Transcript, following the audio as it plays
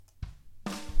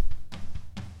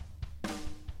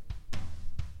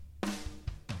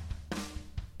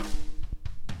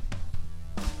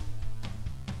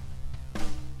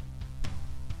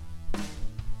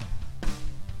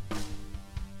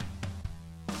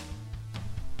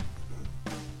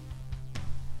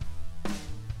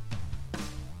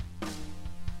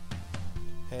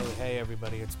Hey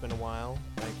everybody, it's been a while.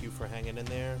 Thank you for hanging in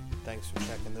there. Thanks for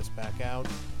checking this back out.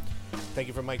 Thank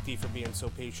you for Mike D for being so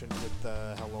patient with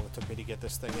how long it took me to get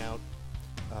this thing out.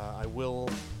 I will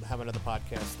have another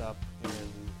podcast up in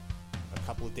a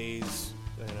couple of days,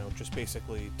 just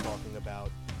basically talking about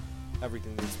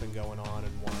everything that's been going on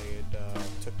and why it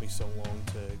took me so long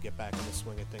to get back in the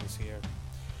swing of things here.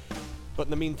 But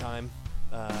in the meantime,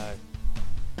 a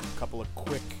couple of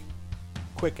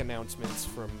quick announcements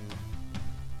from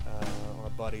our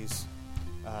buddies.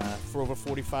 For over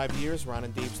 45 years, Ron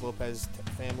and Dave's Lopez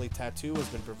Family Tattoo has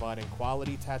been providing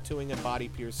quality tattooing and body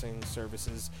piercing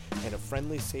services in a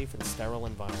friendly, safe, and sterile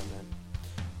environment.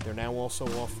 They're now also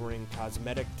offering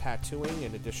cosmetic tattooing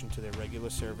in addition to their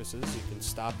regular services. You can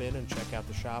stop in and check out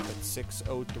the shop at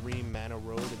 603 Manor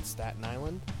Road in Staten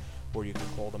Island, or you can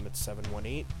call them at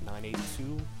 718-982-0100.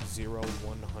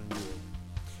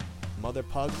 Mother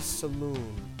Pug's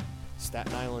Saloon,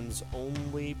 Staten Island's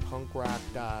only punk rock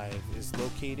dive, is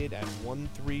located at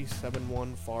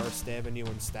 1371 Forest Avenue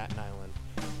in Staten Island.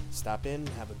 Stop in,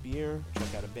 have a beer,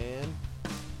 check out a band.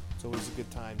 It's always a good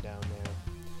time down there.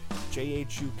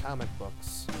 JHU Comic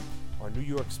Books are New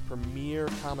York's premier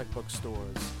comic book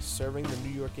stores, serving the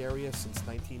New York area since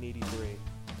 1983.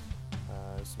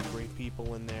 Some great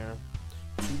people in there.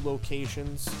 2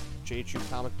 locations. JHU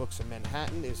Comic Books in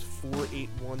Manhattan is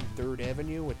 481 3rd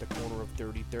Avenue at the corner of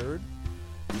 33rd.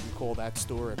 You can call that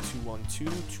store at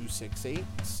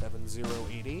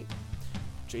 212-268-7088.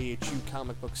 JHU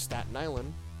Comic Books Staten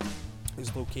Island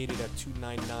is located at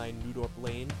 299 Newdorp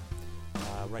Lane,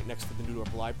 right next to the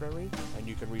Newdorp Library, and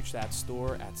you can reach that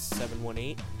store at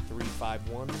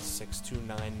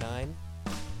 718-351-6299.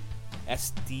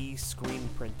 SD Screen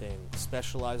Printing,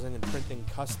 specializing in printing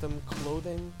custom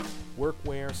clothing,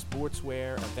 workwear,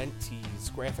 sportswear, event tees,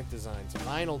 graphic designs,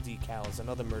 vinyl decals, and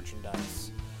other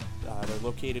merchandise. They're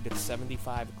located at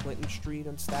 75 Clinton Street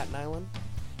on Staten Island.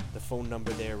 The phone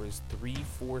number there is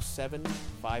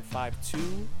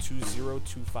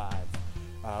 347-552-2025.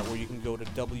 Or you can go to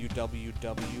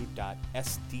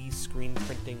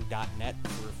www.sdscreenprinting.net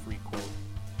for a free quote.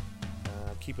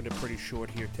 Keeping it pretty short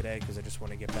here today because I just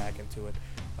want to get back into it.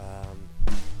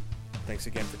 Thanks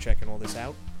again for checking all this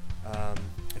out.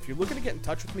 If you're looking to get in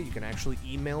touch with me, you can actually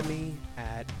email me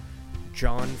at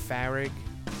John Farag,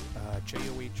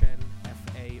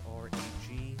 JOHNFARAG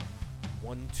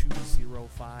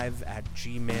 1205 at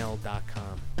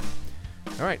gmail.com.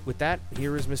 All right, with that,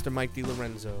 here is Mr. Mike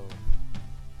DiLorenzo.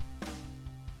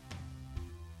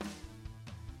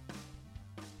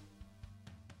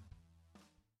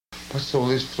 What's all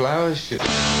this flower shit?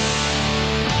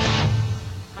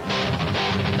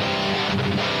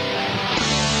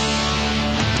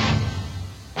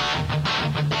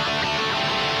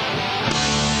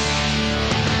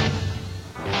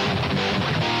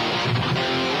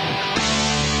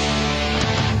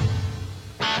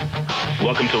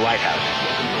 Welcome to Lighthouse.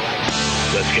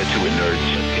 Let's get to it, nerds.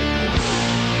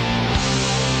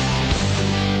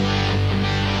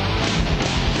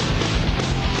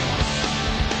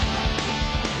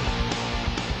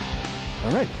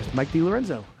 All right, it's Mike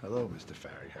DiLorenzo. Hello, Mr.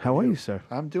 Farag. How are you, sir?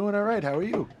 I'm doing all right. How are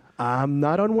you? I'm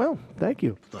not unwell. Thank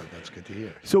you. Oh, that's good to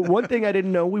hear. So one thing I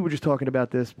didn't know, we were just talking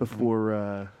about this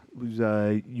before, was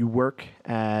you work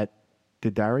at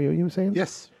D'Addario, you were saying?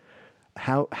 Yes.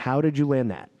 How did you land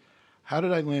that? How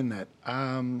did I land that?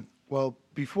 Well,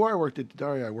 before I worked at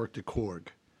D'Addario, I worked at Korg.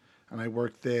 And I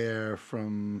worked there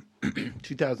from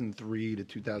 2003 to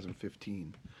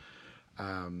 2015.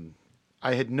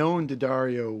 I had known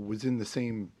D'Addario was in the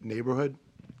same neighborhood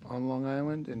on Long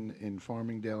Island in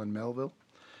Farmingdale and Melville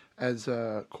as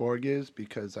Korg is,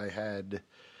 because I had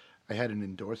an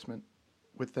endorsement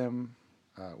with them.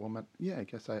 I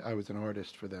guess I was an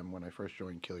artist for them when I first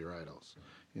joined Kill Your Idols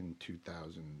in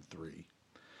 2003.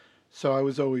 So I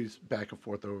was always back and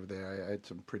forth over there. I had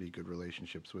some pretty good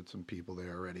relationships with some people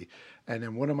there already. And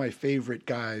then one of my favorite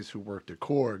guys who worked at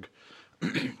Korg,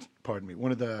 pardon me,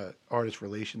 one of the artist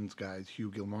relations guys, Hugh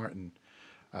Gilmartin,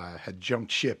 had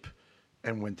jumped ship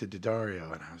and went to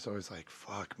D'Addario. And I was always like,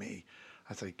 fuck me.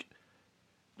 I was like,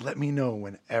 let me know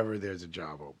whenever there's a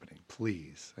job opening,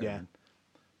 please. And Yeah.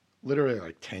 literally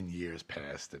like 10 years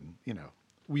passed and,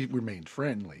 we remained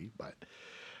friendly, but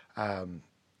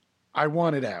I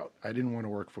wanted out. I didn't want to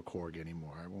work for Korg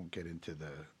anymore. I won't get into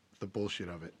the bullshit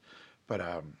of it. But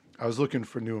I was looking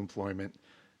for new employment,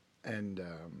 and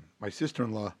my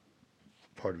sister-in-law,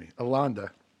 pardon me,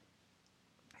 Alonda,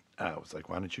 was like,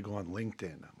 why don't you go on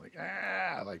LinkedIn? I'm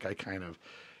like, I kind of,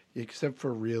 except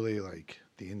for really like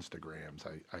the Instagrams.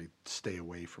 I stay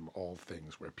away from all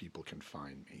things where people can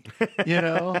find me. You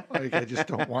know, like I just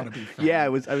don't want to be found. Yeah, I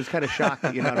was kind of shocked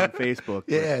that you're not on Facebook.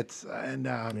 But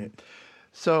Yeah,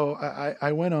 so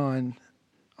I went on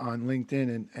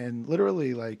LinkedIn and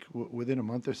literally like within a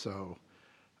month or so,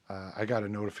 I got a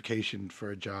notification for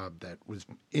a job that was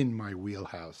in my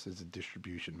wheelhouse as a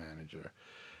distribution manager,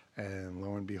 and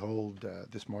lo and behold,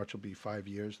 this March will be 5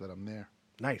 years that I'm there.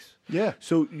 Nice. Yeah.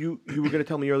 So you were going to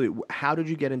tell me earlier, how did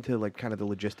you get into like kind of the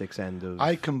logistics end of?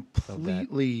 I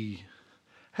completely.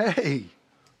 Hey,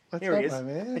 what's Here he up, is. my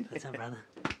man? What's up, brother?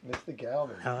 Mr.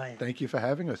 Galvin. How are you? Thank you for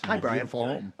having us. in Hi, your Brian. beautiful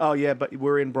home. Oh yeah, but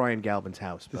we're in Brian Galvin's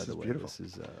house. By This the is way, beautiful. This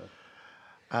is.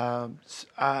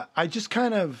 I just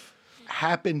kind of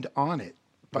happened on it,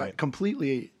 but Right.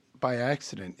 completely by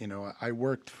accident. You know, I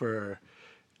worked for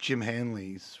Jim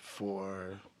Hanley's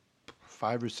for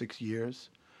 5 or 6 years,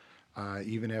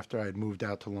 even after I had moved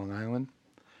out to Long Island,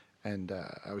 and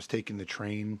I was taking the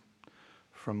train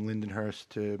from Lindenhurst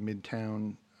to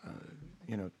Midtown,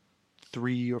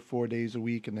 3 or 4 days a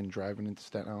week, and then driving into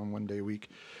Staten Island 1 day a week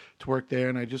to work there.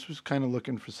 And I just was kind of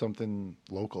looking for something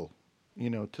local,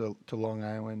 to Long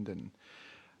Island. And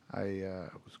I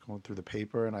was going through the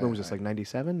paper, and When was this? Like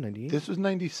 97, 98? This was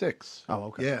 96. Oh,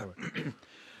 okay. Yeah.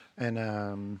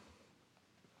 And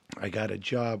I got a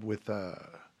job with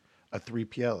a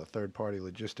 3PL, a third-party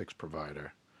logistics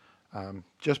provider,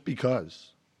 just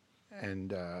because.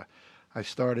 And I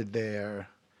started there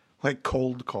like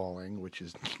cold calling, which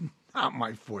is not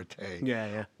my forte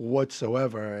Yeah.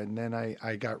 whatsoever. And then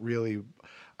I got really,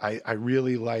 I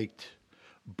really liked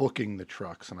booking the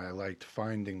trucks, and I liked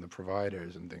finding the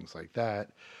providers and things like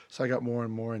that. So I got more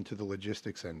and more into the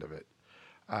logistics end of it.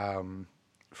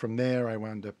 From there, I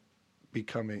wound up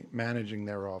managing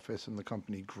their office, and the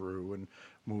company grew and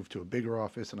moved to a bigger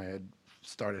office, and I had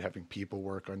started having people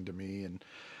work under me,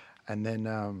 and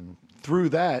then through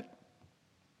that,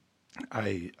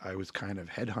 I was kind of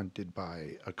headhunted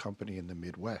by a company in the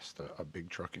Midwest, a big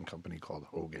trucking company called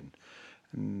Hogan.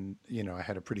 And, I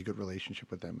had a pretty good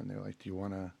relationship with them, and they're like, "Do you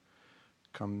want to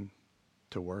come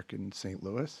to work in St.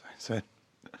 Louis?" I said,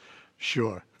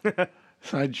 "Sure."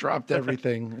 So I dropped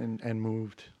everything and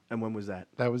moved. And when was that?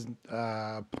 That was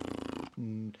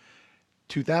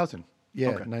 2000. Yeah,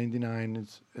 Okay. 99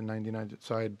 is in 99.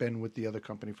 So I had been with the other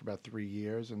company for about 3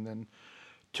 years, and then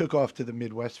took off to the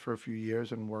Midwest for a few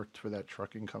years and worked for that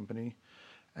trucking company.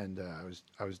 And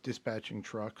I was dispatching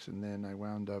trucks, and then I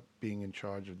wound up being in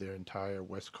charge of their entire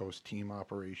West Coast team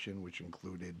operation, which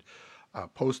included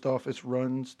post office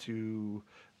runs to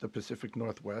the Pacific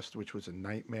Northwest, which was a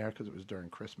nightmare because it was during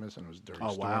Christmas and it was during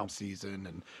Oh, storm wow. season,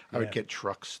 and I would Yeah. get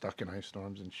trucks stuck in ice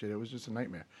storms and shit. It was just a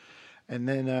nightmare. And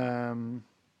then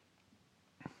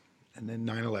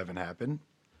 9/11 happened,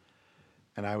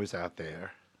 and I was out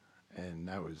there, and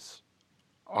that was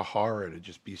a horror to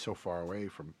just be so far away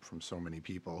from so many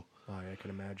people. Oh, yeah, I can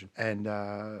imagine. And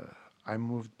I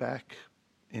moved back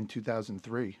in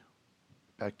 2003,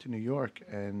 back to New York,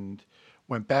 and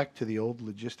went back to the old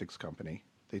logistics company.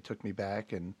 They took me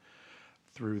back, and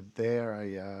through there,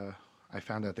 I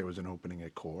found out there was an opening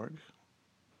at Korg.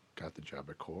 Got the job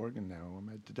at Korg, and now I'm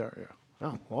at Daddario.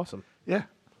 Oh, awesome. Yeah,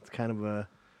 It's kind of a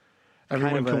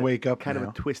everyone can wake up kind now. of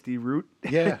a twisty route.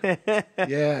 Yeah,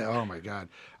 yeah. Oh my God,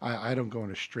 I don't go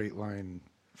in a straight line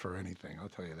for anything. I'll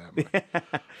tell you that much.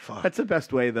 Fuck. That's the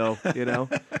best way, though.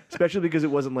 Especially because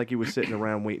it wasn't like you were sitting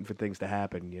around waiting for things to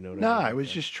happen. You know? What No, I mean? I was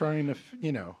just trying to,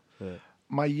 Yeah.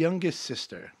 My youngest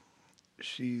sister,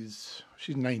 she's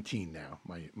 19 now.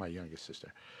 My youngest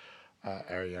sister,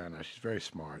 Ariana. She's very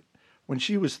smart. When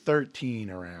she was 13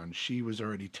 around, she was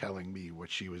already telling me what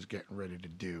she was getting ready to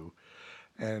do,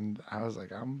 and I was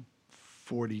like, I'm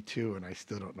 42 and I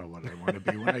still don't know what I want to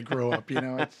be when I grow up.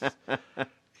 It's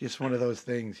just one of those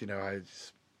things. I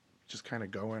just kind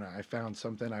of going. I found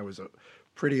something I was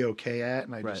pretty okay at,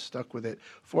 and I Right. just stuck with it.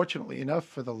 Fortunately enough,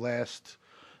 for the last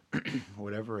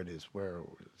whatever it is,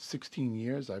 16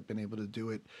 years, I've been able to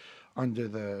do it under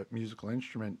the musical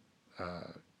instrument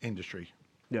industry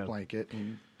Yeah. blanket,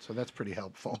 and so that's pretty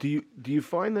helpful. Do you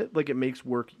find that like it makes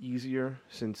work easier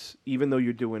since even though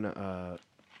you're doing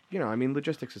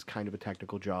logistics is kind of a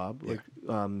technical job. Like,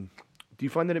 do you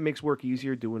find that it makes work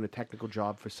easier doing a technical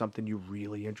job for something you're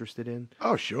really interested in?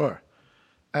 Oh, sure.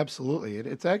 Absolutely.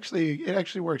 It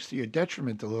actually works to your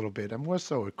detriment a little bit. I'm more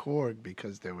so at Korg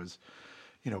because there was,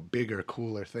 bigger,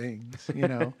 cooler things,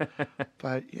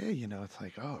 But yeah, it's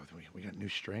like, oh, we got new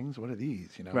strings. What are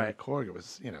these? Right. At Korg, it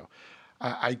was,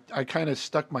 I kind of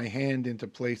stuck my hand into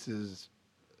places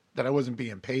that I wasn't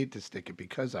being paid to stick it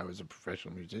because I was a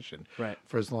professional musician Right.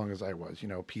 for as long as I was.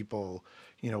 People,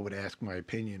 would ask my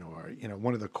opinion, or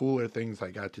one of the cooler things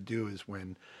I got to do is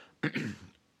when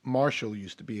Marshall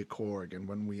used to be a Korg, and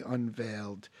when we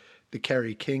unveiled the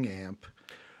Kerry King amp.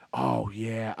 Oh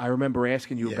yeah, I remember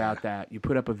asking you Yeah. about that. You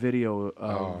put up a video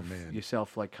of man.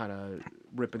 yourself like kind of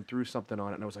ripping through something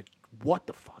on it, and I was like, "What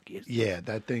the fuck is this?" Yeah,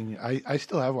 that thing. I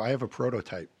still have. I have a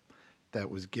prototype that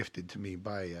was gifted to me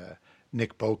by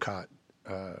Nick Bocott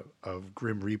of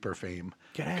Grim Reaper fame.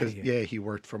 Get outta here. Yeah, he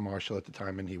worked for Marshall at the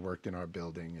time, and he worked in our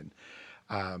building.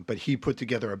 And but he put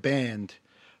together a band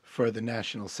for the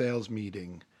national sales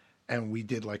meeting, and we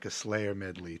did like a Slayer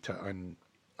medley to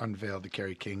unveil the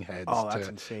Kerry King heads. Oh, that's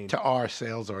insane. To our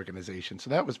sales organization. So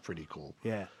that was pretty cool.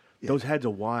 Yeah. Those heads are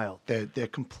wild. They're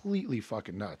completely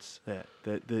fucking nuts. Yeah,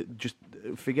 the just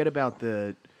forget about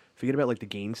like the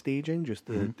gain staging. Just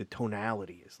the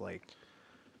tonality is like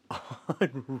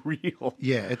unreal.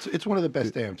 Yeah, it's one of the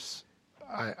best amps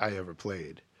I ever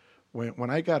played. When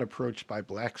I got approached by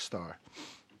Black Star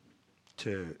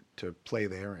to play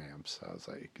their amps, I was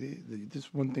like,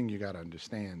 this one thing you got to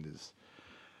understand is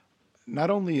not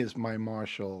only is my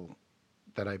Marshall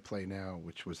that I play now,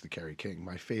 which was the Kerry King,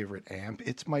 my favorite amp,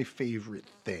 it's my favorite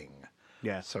thing.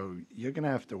 Yeah. So you're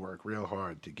gonna have to work real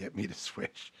hard to get me to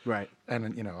switch. Right. And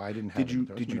I didn't have. Did you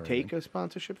endorsement or take anything. a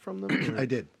sponsorship from them? I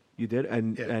did. You did,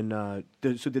 and Yeah.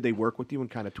 so did they work with you and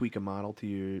kind of tweak a model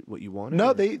to what you wanted?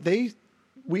 No, or- they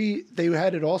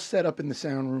had it all set up in the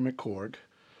sound room at Korg,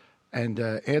 and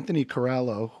Anthony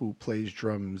Corallo, who plays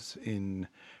drums in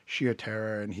Sheer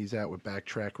Terror, and he's out with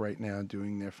Backtrack right now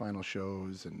doing their final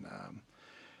shows, and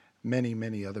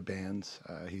many other bands.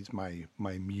 He's my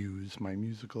muse, my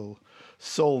musical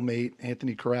soulmate,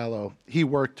 Anthony Corallo. He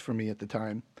worked for me at the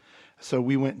time, so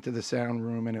we went into the sound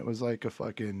room, and it was like a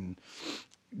fucking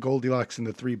Goldilocks and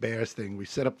the Three Bears thing. We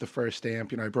set up the first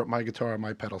amp. I brought my guitar and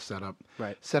my pedal setup.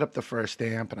 Right. Set up the first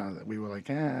amp, and we were like,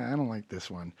 I don't like this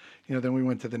one. Then we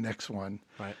went to the next one.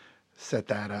 Right. Set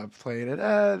that up, played it.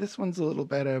 This one's a little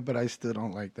better, but I still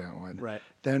don't like that one. Right.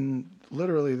 Then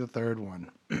literally the third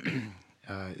one.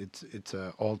 It's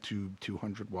a all tube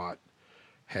 200-watt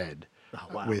head. Oh,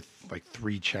 wow. With like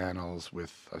 3 channels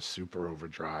with a super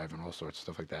overdrive and all sorts of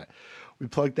stuff like that. We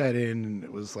plugged that in, and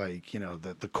it was like,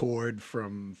 the chord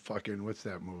from fucking, what's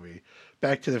that movie?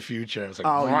 Back to the Future. It was like,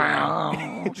 Oh, wow.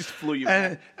 yeah. It just flew you.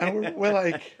 And we're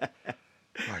like,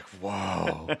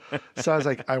 whoa. So I was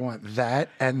like, I want that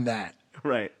and that.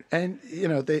 Right. And,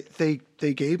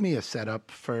 they gave me a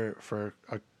setup for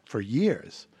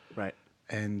years. Right.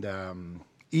 And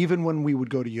even when we would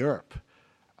go to Europe,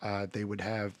 they would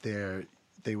have their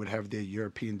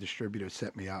European distributor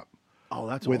set me up Oh,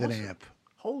 that's with awesome. an amp.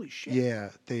 Holy shit. Yeah,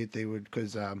 they would,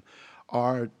 because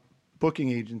our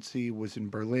booking agency was in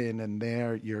Berlin, and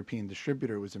their European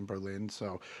distributor was in Berlin.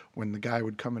 So when the guy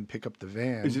would come and pick up the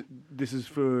van, This is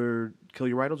for Kill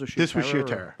Your Idols or Sheer this was Terror? Sheer or-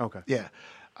 Terror. Okay. Yeah.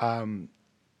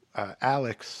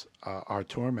 Alex, our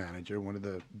tour manager, one of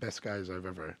the best guys I've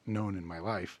ever known in my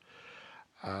life,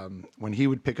 when he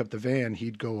would pick up the van,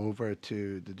 he'd go over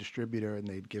to the distributor, and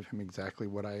they'd give him exactly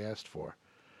what I asked for.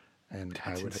 And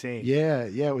That's insane. Yeah,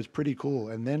 it was pretty cool.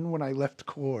 And then when I left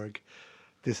Korg,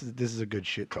 this is a good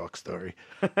shit talk story.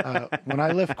 When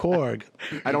I left Korg,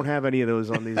 I don't have any of those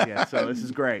on these yet, so this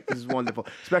is great. This is wonderful,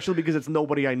 especially because it's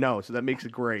nobody I know, so that makes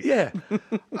it great. yeah,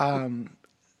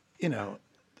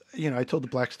 I told the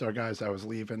Black Star guys I was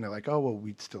leaving. They're like, "Oh, well,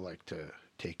 we'd still like to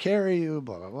take care of you."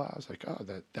 Blah blah blah. I was like, "Oh,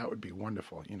 that would be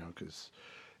wonderful," because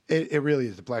it really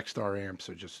is. The Black Star amps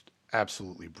are just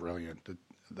absolutely brilliant.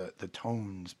 The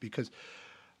tones, because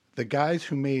the guys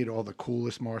who made all the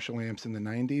coolest Marshall amps in the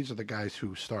 '90s are the guys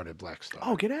who started Black Star.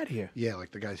 Oh, get out of here. Yeah,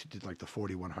 like the guys who did like the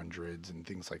 4100s and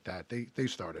things like that. They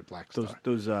started Black Star.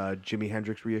 Those Jimi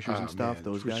Hendrix reissues and stuff. Man,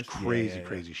 Those it was guys. crazy, Yeah.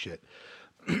 crazy shit.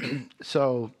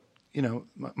 So,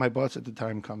 my boss at the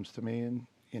time comes to me, and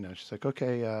she's like,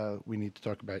 "Okay, we need to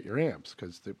talk about your amps,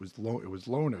 because it was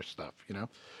loaner stuff.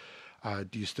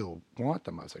 Do you still want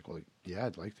them?" I was like, "Well, yeah,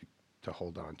 I'd like to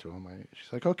hold on to them."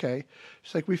 She's like, "Okay."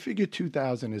 She's like, "We figured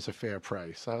 $2,000 is a fair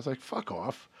price." I was like, "Fuck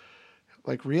off!"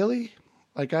 Like, really?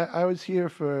 Like, I was here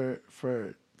for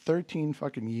 13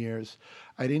 fucking years.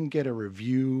 I didn't get a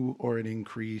review or an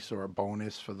increase or a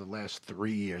bonus for the last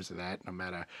 3 years of that, no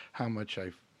matter how much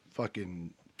I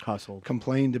fucking Hustled.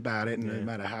 complained about it, and no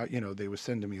matter how, they were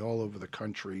sending me all over the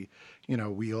country.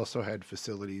 We also had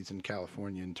facilities in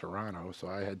California and Toronto, so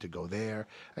I had to go there.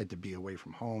 I had to be away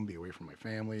from home, be away from my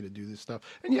family to do this stuff.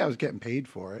 And yeah, I was getting paid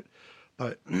for it,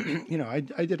 but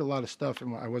I did a lot of stuff,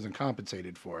 and I wasn't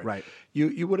compensated for it. Right.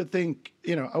 You would have think,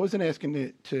 I wasn't asking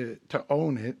it to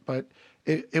own it, but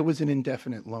it was an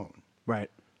indefinite loan. Right.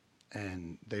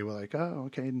 And they were like, oh,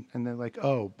 okay. And they're like,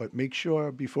 oh, but make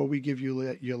sure before we give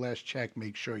you your last check,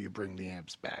 make sure you bring the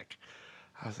amps back.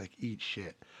 I was like, eat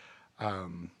shit.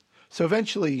 So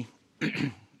eventually,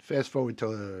 fast forward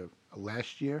to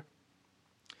last year,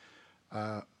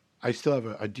 I still have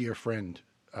a dear friend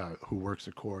who works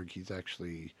at Korg. He's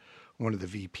actually one of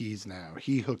the VPs now.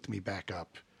 He hooked me back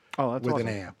up Oh, that's with awesome.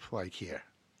 an amp. Like, here,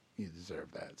 you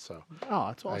deserve that. So Oh,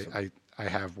 that's awesome. I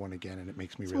have one again, and it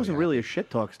makes me This really wasn't happy. really a shit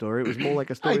talk story. It was more like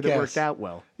a story that guess. worked out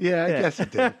well. Yeah, I guess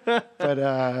it did.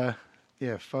 But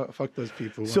yeah, fuck those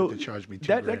people who wanted to charge me $2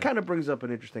 that grand. kind of brings up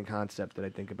an interesting concept that I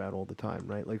think about all the time,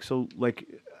 right? Like, so, like,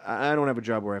 I don't have a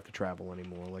job where I have to travel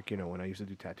anymore. Like, you know, when I used to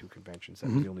do tattoo conventions, that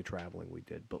was the only traveling we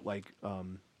did. But, like,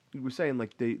 you were saying,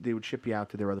 like, they would ship you out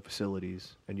to their other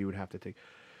facilities, and you would have to take.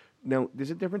 Now, there's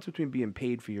a difference between being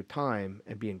paid for your time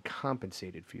and being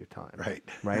compensated for your time. Right.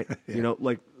 Right? Yeah. You know,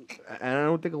 like, and I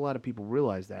don't think a lot of people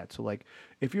realize that. So, like,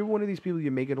 if you're one of these people,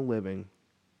 you're making a living,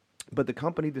 but the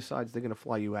company decides they're going to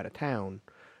fly you out of town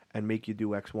and make you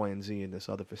do X, Y, and Z in this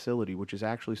other facility, which is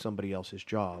actually somebody else's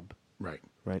job, Right.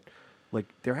 right? Like,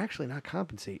 they're actually not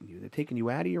compensating you. They're taking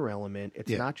you out of your element. It's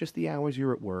Yeah. not just the hours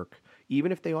you're at work.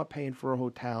 Even if they are paying for a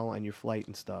hotel and your flight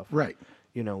and stuff. Right.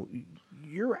 You know,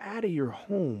 you're out of your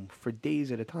home for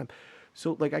days at a time.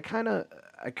 So, like, I kind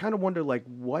of wonder, like,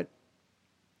 what...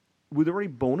 Were there any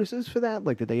bonuses for that?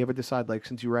 Like, did they ever decide, like,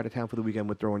 since you were out of town for the weekend,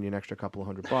 we're throwing you an extra couple of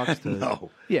 $100 to...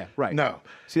 No. Yeah, right. No.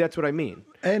 See, that's what I mean.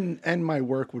 And my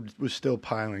work was still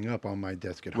piling up on my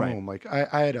desk at Right. home. Like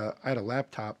I had a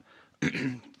laptop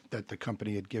that the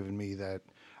company had given me that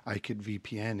I could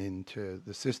VPN into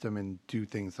the system and do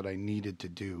things that I needed to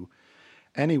do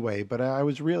anyway. But I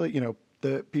was really, you know,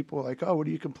 the people were like, oh, what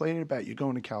are you complaining about? You're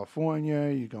going to California,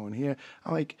 you're going here.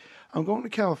 I'm like, I'm going to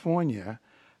California.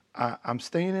 I'm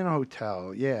staying in a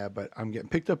hotel, yeah, but I'm getting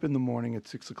picked up in the morning at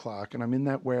 6 o'clock, and I'm in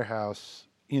that warehouse,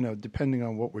 you know, depending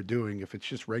on what we're doing. If it's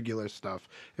just regular stuff,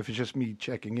 if it's just me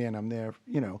checking in, I'm there,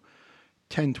 you know,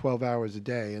 10, 12 hours a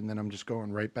day, and then I'm just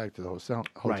going right back to the hotel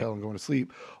Right. and going to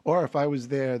sleep. Or if I was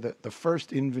there, the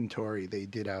first inventory they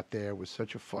did out there was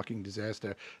such a fucking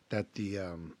disaster that the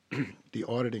the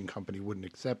auditing company wouldn't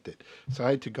accept it. So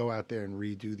I had to go out there and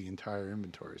redo the entire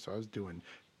inventory. So I was doing,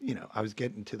 you know, I was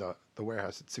getting to the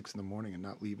warehouse at 6 in the morning and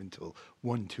not leaving till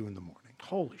 1, 2 in the morning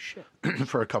Holy shit.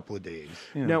 for a couple of days.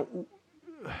 You know. Now,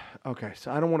 okay,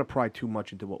 so I don't want to pry too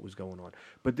much into what was going on,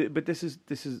 but this is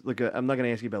like I'm not going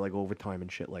to ask you about like overtime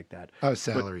and shit like that. I was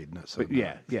salaried, no, so But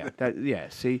yeah.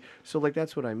 See, so like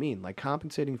that's what I mean. Like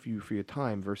compensating for you for your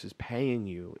time versus paying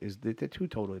you is they're two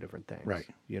totally different things. Right.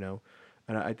 You know,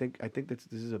 and I think this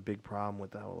is a big problem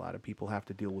with how a lot of people have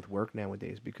to deal with work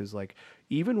nowadays because like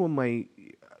even when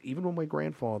my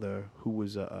grandfather who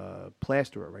was a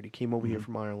plasterer, right, he came over here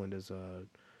from Ireland as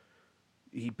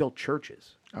he built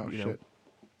churches. Oh, you know? shit.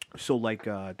 So like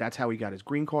that's how he got his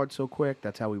green card so quick.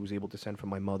 That's how he was able to send for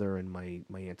my mother and my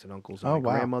aunts and uncles and Oh, my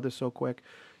wow. grandmother so quick.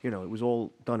 You know, it was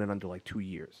all done in under like 2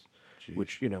 years, Jeez.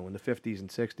 which you know in the 50s and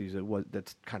 60s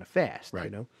that's kind of fast. Right.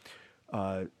 You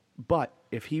know, but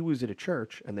if he was at a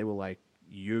church and they were like,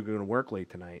 "You're going to work late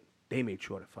tonight," they made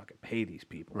sure to fucking pay these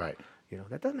people. Right. You know,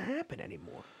 that doesn't happen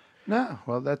anymore. No,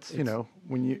 well, that's you know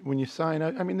when you sign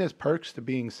up. I mean, there's perks to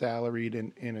being salaried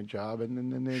in a job, and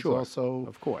then there's Sure. also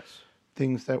Of course.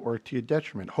 things that work to your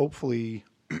detriment. Hopefully,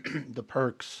 the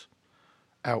perks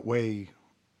outweigh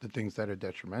the things that are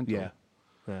detrimental. Yeah.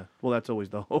 Yeah. Well, that's always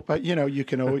the hope. But you know, you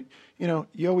can always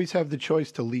you always have the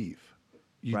choice to leave.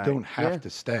 You Right. don't have Yeah. to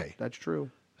stay. That's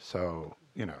true. So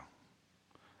you know,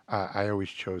 I always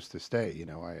chose to stay. You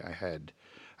know,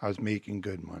 I was making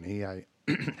good money. I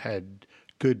had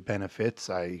good benefits.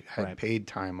 I had Right. paid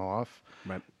time off.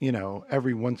 Right. You know,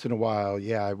 every once in a while,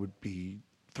 yeah, I would be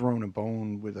thrown a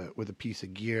bone with a piece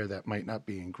of gear that might not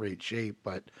be in great shape,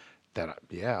 but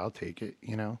yeah, I'll take it.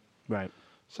 You know. Right.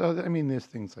 So I mean, there's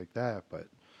things like that, but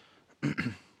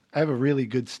I have a really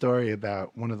good story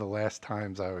about one of the last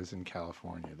times I was in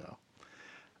California, though.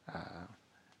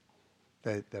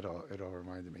 It all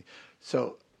reminded me.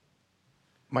 So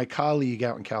my colleague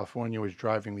out in California was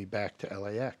driving me back to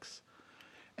LAX,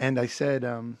 and I said,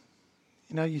 you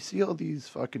know, you see all these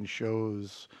fucking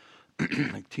shows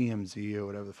like TMZ or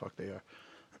whatever the fuck they are.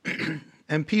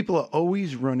 And people are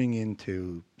always running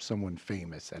into someone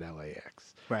famous at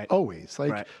LAX. Right. Always.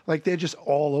 Right. Like they're just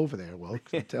all over there. Well,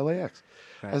 it's LAX.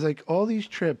 I was like, all these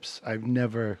trips, I've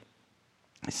never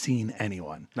seen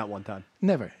anyone. Not one time.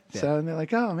 Never. Yeah. So and they're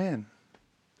like, oh man,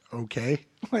 okay.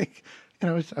 Like, you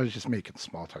know, I was just making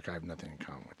small talk. I have nothing in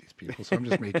common with these people. So I'm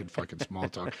just making fucking small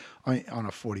talk on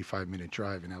a 45-minute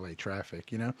drive in LA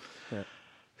traffic, you know? Yeah.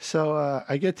 So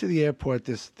I get to the airport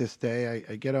this day.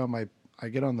 I get on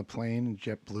the plane in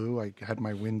JetBlue. I had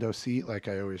my window seat like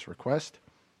I always request.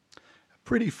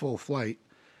 Pretty full flight,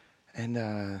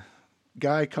 and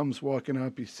guy comes walking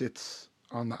up. He sits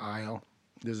on the aisle.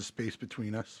 There's a space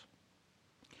between us,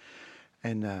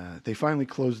 and they finally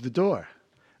close the door.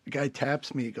 The guy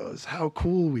taps me. He goes, "How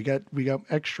cool! We got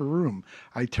extra room."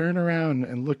 I turn around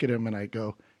and look at him, and I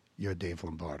go, "You're Dave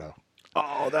Lombardo."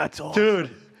 Oh, that's awesome.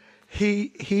 Dude,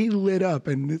 he lit up,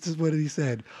 and this is what he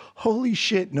said. "Holy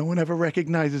shit, no one ever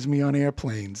recognizes me on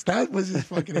airplanes." That was his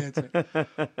fucking answer.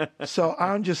 So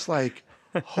I'm just like,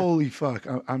 holy fuck.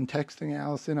 I'm texting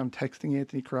Allison. I'm texting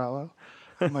Anthony Corallo.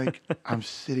 I'm like, I'm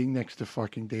sitting next to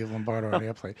fucking Dave Lombardo on an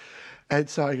airplane. And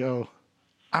so I go,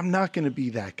 I'm not going to be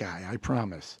that guy, I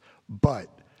promise. But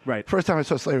Right. first time I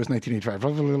saw Slayer was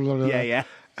 1985. Yeah, yeah.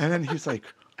 And then he's like,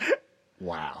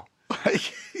 wow.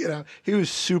 Like, he was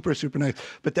super, super nice.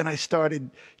 But then I started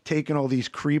taking all these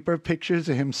creeper pictures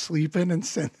of him sleeping and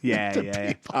sending Yeah, them to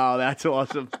yeah. people. Oh, that's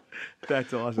awesome.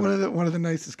 That's awesome. One of the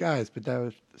nicest guys. But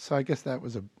I guess that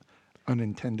was a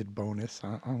unintended bonus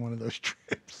on one of those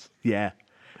trips. Yeah,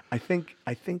 I think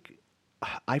I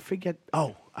forget.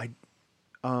 Oh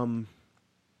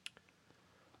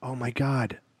my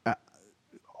God,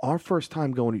 our first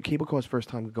time going to Cable Car's first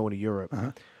time going to Europe,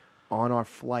 on our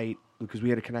flight, because we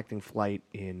had a connecting flight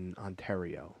in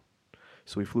Ontario,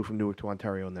 so we flew from Newark to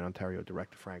Ontario and then Ontario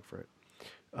direct to Frankfurt.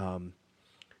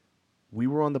 We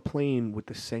were on the plane with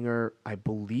the singer. I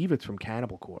believe it's from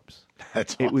Cannibal Corpse.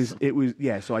 That's It was awesome.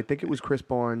 yeah. So I think it was Chris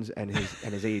Barnes and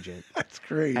his agent. That's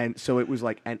great. And so it was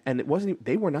like, and it wasn't.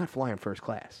 They were not flying first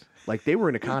class. Like they were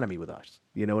in economy with us.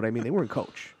 You know what I mean? They were in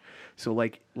coach. So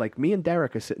like me and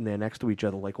Derek are sitting there next to each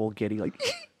other, like all giddy, like.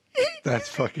 That's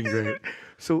fucking great.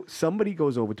 So somebody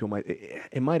goes over to him.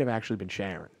 It might have actually been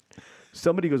Sharon.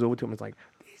 Somebody goes over to him and is like,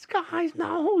 "These guys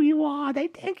know who you are. They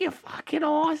think you're fucking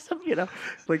awesome."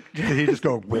 Like Did he just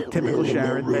go typical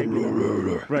Sharon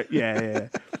thing. Right? Yeah.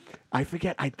 I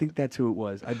forget. I think that's who it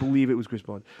was. I believe it was Chris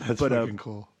Barnes. That's fucking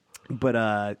cool.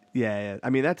 But yeah. I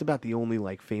mean, that's about the only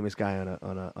like famous guy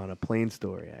on a plane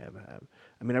story I ever have.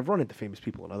 I mean, I've run into famous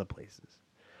people in other places.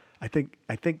 I think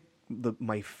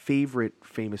my favorite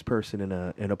famous person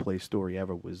in a play story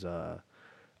ever was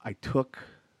I took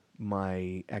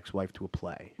my ex-wife to a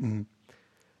play,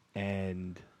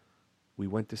 and we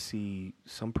went to see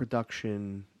some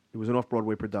production. It was an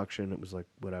off-Broadway production. It was like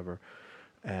whatever,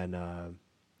 and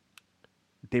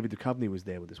David Duchovny was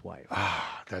there with his wife.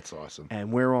 Ah, that's awesome.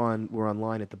 And we're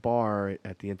online at the bar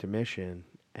at the intermission,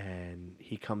 and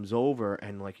he comes over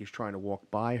and like he's trying to walk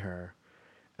by her,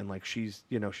 and like she's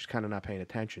kind of not paying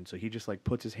attention, so he just like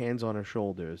puts his hands on her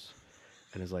shoulders,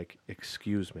 and is like,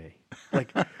 "Excuse me,"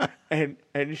 like, and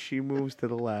she moves to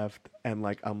the left, and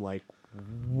like I'm like,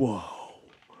 "Whoa,"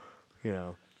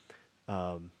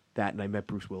 that, and I met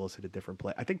Bruce Willis at a different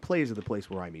play. I think plays are the place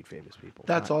where I meet famous people.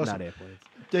 That's awesome. Not airplanes.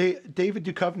 David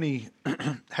Duchovny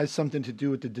has something to do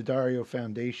with the Daddario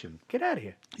Foundation. Get out of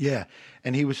here. Yeah,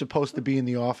 and he was supposed to be in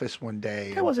the office one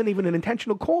day. That wasn't even an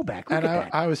intentional callback. Look And at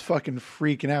that. I was fucking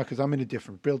freaking out because I'm in a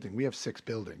different building. We have 6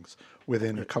 buildings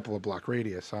within a couple of block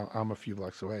radius. I'm a few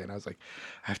blocks away. And I was like,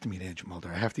 I have to meet Andrew Mulder.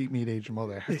 I have to meet Andrew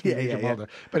Mulder. I have to meet Andrew Mulder.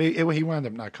 But he wound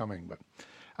up not coming. But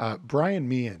Brian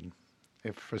Meehan,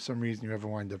 if for some reason you ever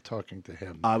wind up talking to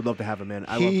him, I would love to have him in.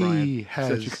 I love Brian. he has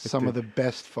Such a good some of dude. the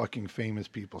best fucking famous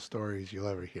people stories you'll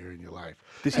ever hear in your life.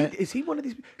 Is he one of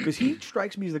these? Because he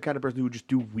strikes me as the kind of person who would just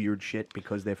do weird shit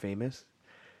because they're famous.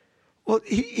 Well,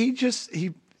 he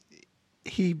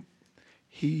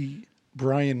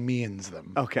Brian Means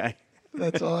them. Okay.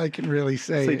 That's all I can really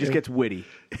say. So he just gets witty.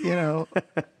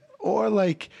 Or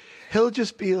like he'll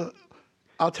just be.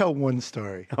 I'll tell one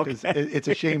story. 'Cause Okay. it's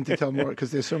a shame to tell more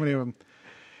because there's so many of them.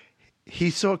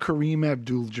 He saw Kareem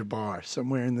Abdul-Jabbar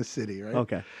somewhere in the city, right?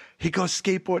 Okay. He goes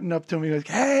skateboarding up to him. He goes,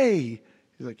 "Hey!"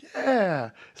 He's like, "Yeah."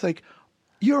 It's like,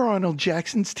 "You're Arnold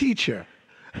Jackson's teacher,"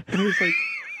 and he's like,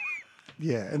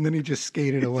 "Yeah." And then he just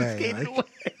skated away.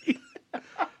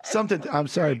 Something. I'm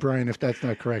sorry, Brian, if that's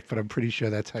not correct, but I'm pretty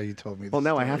sure that's how you told me. Well,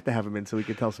 now I have to have him in so we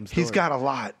can tell some stories. He's got a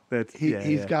lot.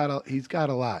 He's got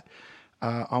a lot.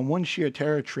 On one sheer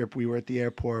terror trip, we were at the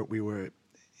airport. We were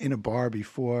in a bar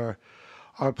before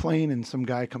our plane, and some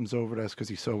guy comes over to us because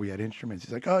he saw we had instruments.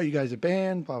 He's like, "Oh, you guys a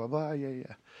band? Blah blah blah.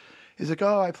 Yeah." He's like,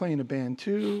 "Oh, I play in a band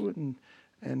too,"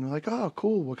 and we're like, "Oh,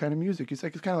 cool. What kind of music?" He's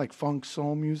like, "It's kind of like funk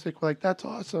soul music." We're like, "That's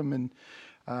awesome." And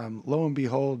lo and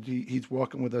behold, he's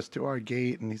walking with us to our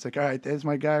gate, and he's like, "All right, there's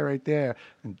my guy right there."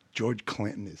 And George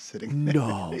Clinton is sitting there.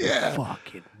 No Yeah.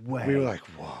 fucking way. We were like,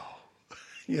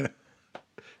 "Whoa,"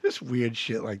 just weird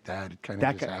shit like that. It kind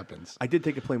of just happens. I did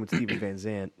take a plane with Steven Van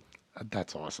Zandt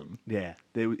That's awesome. Yeah,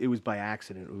 it was by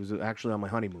accident. It was actually on my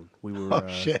honeymoon. We were Oh,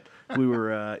 shit. we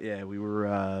were we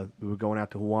were going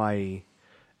out to Hawaii,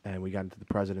 and we got into the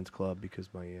President's Club because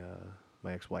my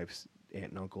ex-wife's aunt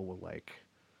and uncle were like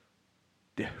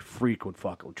frequent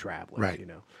fucking travelers, Right. you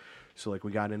know. So like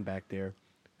we got in back there,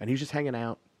 and he's just hanging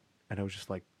out, and I was just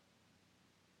like,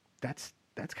 that's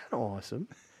kind of awesome.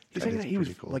 He's That hanging is out. He was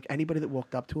pretty cool. like anybody that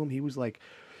walked up to him, he was like,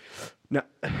 no,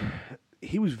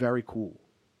 he was very cool.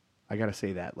 I gotta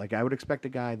say that. Like, I would expect a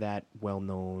guy that well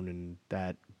known and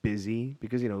that busy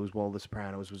because it was The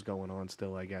Sopranos was going on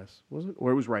still, I guess, was it?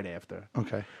 Or it was right after.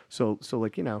 Okay. So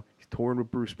like he's touring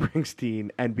with Bruce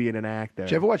Springsteen and being an actor.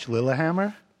 Did you ever watch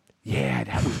Lillehammer? Yeah,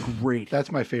 that was great.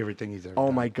 That's my favorite thing he's ever Oh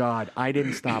done. my God, I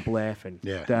didn't stop laughing.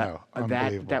 Yeah, that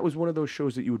unbelievable. that was one of those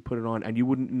shows that you would put it on and you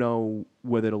wouldn't know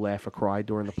whether to laugh or cry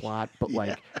during the plot, but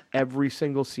like every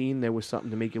single scene there was something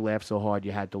to make you laugh so hard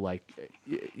you had to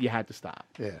you had to stop.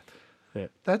 Yeah. Yeah.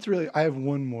 That's really. I have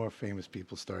one more famous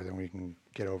people story, then we can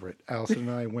get over it. Allison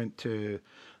and I went to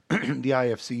the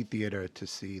IFC theater to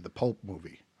see the Pulp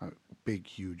movie. Big,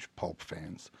 huge Pulp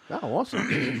fans, Oh,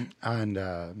 awesome.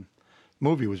 and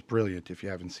movie was brilliant. If you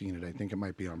haven't seen it, I think it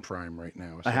might be on Prime right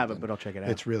now. Or I haven't, something. but I'll check it out.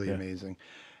 It's really Yeah. amazing.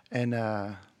 And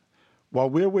while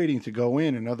we're waiting to go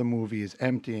in, another movie is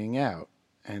emptying out,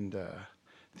 and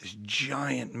this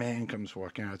giant man comes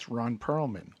walking out. It's Ron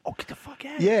Perlman. Oh, get the fuck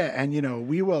out. Yeah, and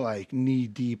we were like knee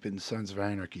deep in Sons of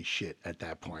Anarchy shit at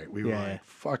that point. We were Yeah. like,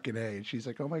 fucking A. And she's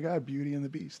like, oh my God, Beauty and the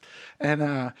Beast.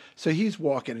 And so he's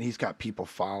walking and he's got people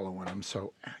following him.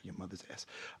 So, your mother's ass.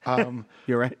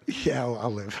 You're right. Yeah,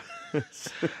 I'll live.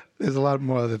 There's a lot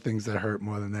more other things that hurt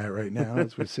more than that right now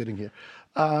as we're sitting here.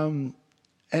 And,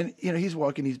 he's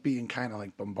walking, he's being kind of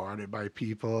like bombarded by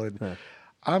people. And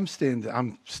I'm staying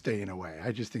away.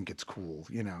 I just think it's cool,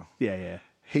 Yeah,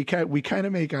 yeah. we kind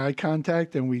of make eye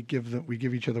contact and we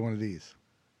give each other one of these.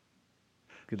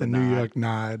 Give The the New nod. York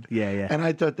nod. Yeah, yeah. And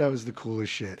I thought that was the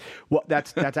coolest shit. Well,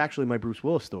 that's actually my Bruce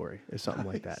Willis story. Is something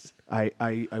like that.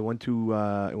 I went to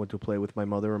a play with my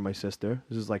mother and my sister.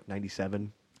 This is like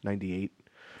 97, 98.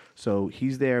 So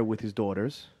he's there with his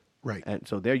daughters. Right. And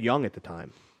so they're young at the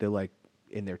time. They're like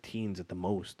in their teens at the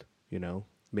most,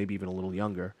 maybe even a little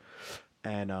younger.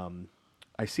 And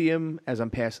I see him as I'm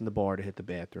passing the bar to hit the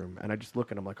bathroom, and I just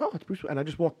look at him like, oh, it's Bruce. And I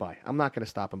just walk by. I'm not going to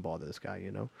stop and bother this guy,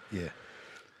 Yeah.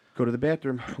 Go to the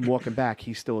bathroom. I'm walking back.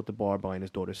 He's still at the bar buying his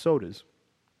daughter's sodas.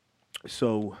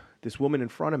 So this woman in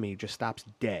front of me just stops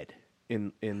dead.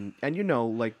 And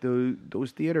like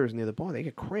those theaters near the bar, they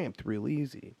get cramped real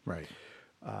easy. Right.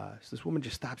 So this woman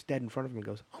just stops dead in front of him and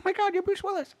goes, oh my God, you're Bruce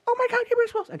Willis. Oh my God, you're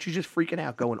Bruce Willis. And she's just freaking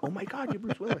out going, oh my God, you're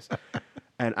Bruce Willis.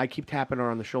 And I keep tapping her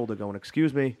on the shoulder going,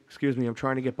 excuse me, I'm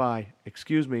trying to get by.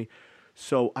 Excuse me.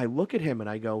 So I look at him and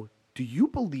I go, do you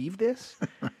believe this?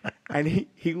 And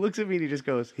he looks at me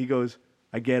and he goes,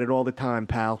 I get it all the time,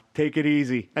 pal. Take it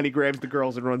easy. And he grabs the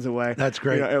girls and runs away. That's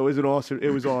great. It was awesome. It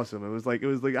was like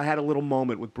I had a little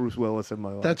moment with Bruce Willis in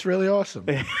my life. That's really awesome.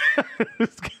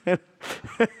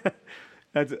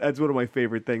 That's one of my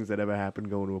favorite things that ever happened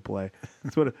going to a play.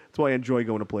 That's why I enjoy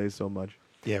going to plays so much.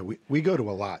 Yeah, we go to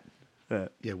a lot. Yeah.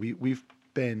 Yeah, we've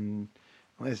been,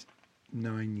 last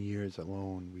 9 years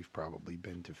alone, we've probably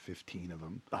been to 15 of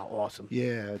them. Oh, awesome.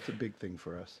 Yeah, it's a big thing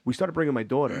for us. We started bringing my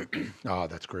daughter. Oh,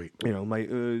 that's great.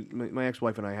 My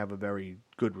ex-wife and I have a very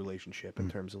good relationship in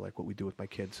terms of like what we do with my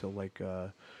kids. So like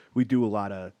we do a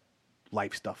lot of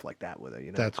life stuff like that with her.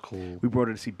 That's cool. We brought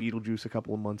her to see Beetlejuice a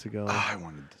couple of months ago. I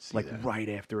wanted to see like that. right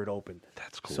after it opened.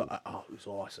 That's cool. So it was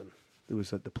awesome. It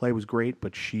was the play was great,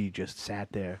 but she just sat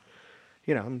there.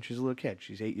 She's a little kid.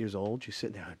 She's 8 years old. She's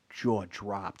sitting there, her jaw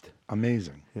dropped.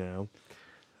 Amazing. It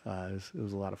was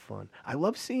a lot of fun. I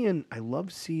love seeing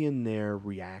their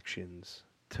reactions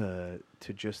to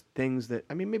just things that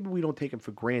maybe we don't take them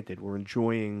for granted. We're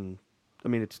enjoying.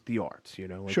 It's the arts,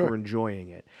 Sure. We're enjoying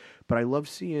it. But I love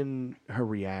seeing her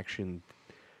reaction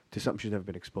to something she's never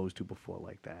been exposed to before,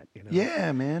 like that.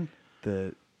 Yeah, man.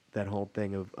 That whole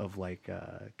thing of like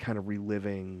kind of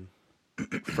reliving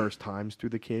first times through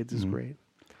the kids is great.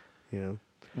 You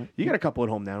got a couple at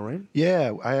home now, right?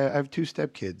 Yeah, I have two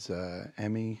stepkids.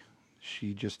 Emmy,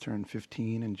 she just turned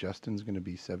 15, and Justin's going to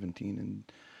be 17 in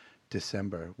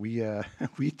December.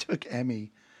 We took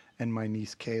Emmy and our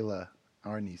niece Kayla,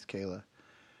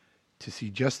 to see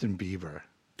Justin Bieber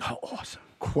Oh, awesome.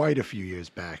 quite a few years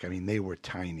back. They were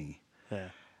tiny. Yeah.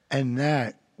 And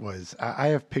that was, I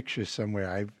have pictures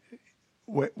somewhere.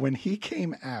 When he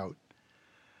came out,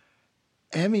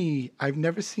 Emmy, I've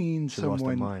never seen She lost her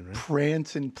someone mind, right?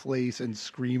 prance in place and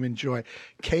scream in joy.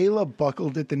 Kayla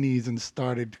buckled at the knees and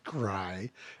started to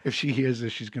cry. If she hears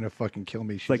this, she's gonna fucking kill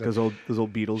me. She's Like those old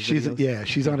Beatles She's videos?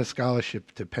 she's on a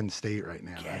scholarship to Penn State right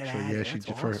now. Actually, out. yeah, she's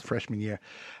That's for her awesome. freshman year,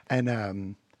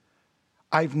 and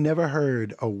I've never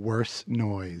heard a worse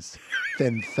noise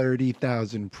than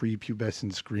 30,000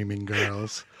 prepubescent screaming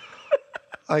girls.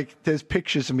 Like, there's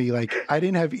pictures of me, like, I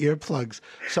didn't have earplugs.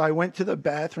 So I went to the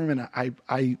bathroom and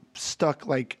I stuck,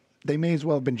 like, they may as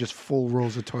well have been just full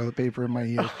rolls of toilet paper in my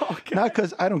ears. Not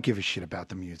because I don't give a shit about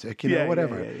the music, Yeah, yeah,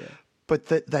 whatever. yeah. But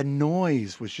the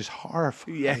noise was just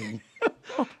horrifying.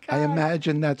 Yeah. I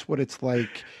imagine that's what it's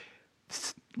like,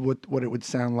 what it would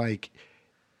sound like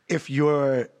if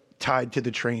you're tied to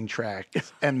the train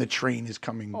tracks and the train is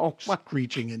coming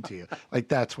screeching into you. Like,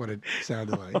 that's what it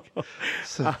sounded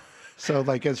like. So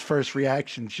like, as first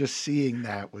reactions, just seeing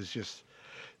that was just,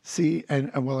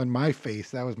 and well, in my face,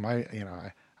 that was my,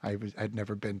 I'd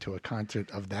never been to a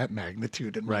concert of that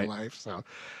magnitude in my life. So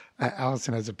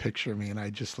Allison has a picture of me and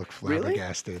I just look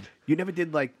flabbergasted. You never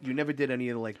did any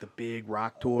of like the big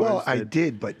rock tours? Well, I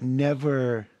did, but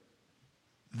never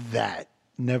that.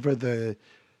 Never the,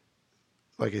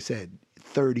 like I said,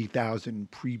 30,000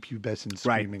 prepubescent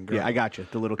screaming girls. Yeah, I got you.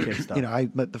 The little kid stuff.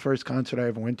 But the first concert I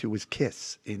ever went to was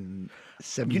Kiss in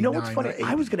 79. You know what's funny? or 80.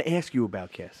 I was going to ask you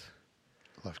about Kiss.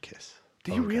 Love Kiss.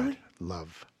 Do you really? God.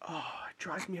 Love. Oh, it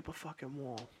drives me up a fucking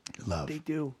wall. Love. They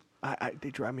do. They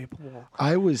drive me up a wall.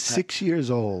 I was 6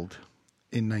 years old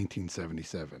in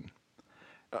 1977.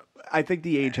 I think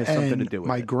the age has something to do with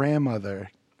my it. grandmother,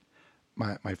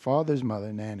 my father's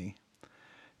mother, Nanny,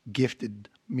 gifted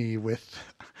me with,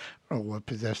 I don't know what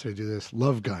possessed her to do this,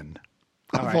 Love Gun.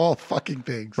 Of all fucking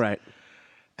things. Right.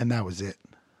 And that was it.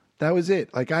 That was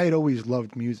it. Like, I had always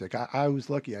loved music. I was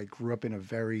lucky. I grew up in a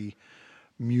very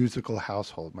musical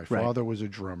household. My father was a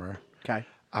drummer. Okay.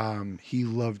 He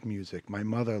loved music. My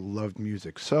mother loved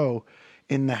music. So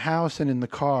in the house and in the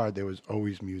car, there was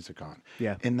always music on.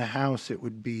 Yeah. In the house, it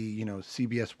would be,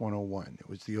 CBS 101. It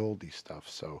was the oldie stuff.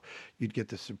 So you'd get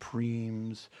the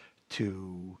Supremes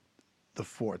to the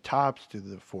Four Tops to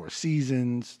the Four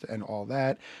Seasons and all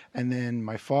that. And then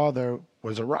my father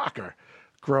was a rocker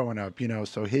growing up,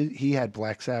 so he had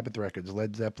Black Sabbath records,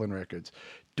 Led Zeppelin records,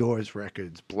 Doors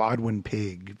records, Blodwyn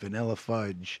Pig, Vanilla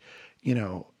Fudge,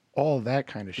 all that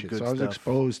kind of shit. good So I was stuff.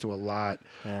 exposed to a lot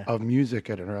of music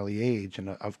at an early age. And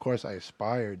of course I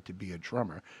aspired to be a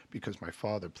drummer because my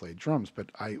father played drums, but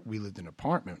we lived in an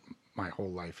apartment my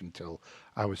whole life until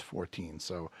I was 14.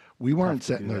 So we weren't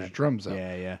setting those drums up.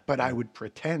 Yeah, yeah. But I would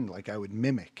pretend, like I would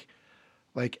mimic.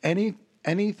 Like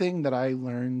anything that I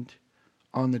learned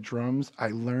on the drums, I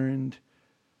learned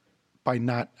by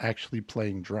not actually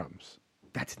playing drums.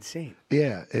 That's insane.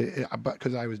 Yeah, but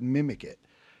because I would mimic it.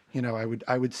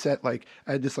 I would set, like,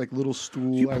 I had this like little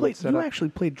stool. You I would set up. actually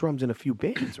played drums in a few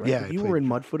bands, right? Yeah, I You were in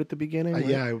Mudfoot at the beginning. Right?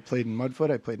 Yeah, I played in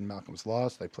Mudfoot. I played in Malcolm's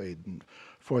Lost. I played in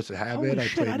Force of Habit. Holy I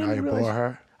shit, played in I Abhor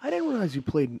Her. I didn't realize you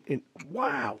played in.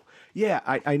 Wow. Yeah,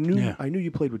 I knew. Yeah. I knew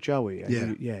you played with Joey.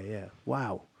 Yeah. Yeah.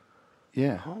 Wow.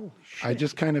 Yeah. Holy shit. I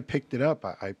just kind of picked it up.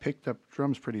 I picked up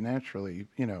drums pretty naturally,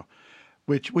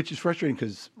 which is frustrating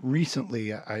because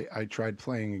recently I tried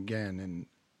playing again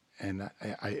and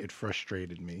it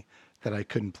frustrated me that I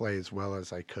couldn't play as well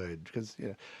as I could because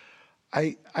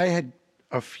I had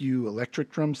a few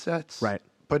electric drum sets, Right.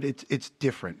 But it's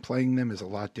different. Playing them is a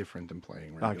lot different than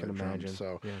playing regular I can drums. imagine.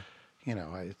 So,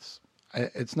 Yeah.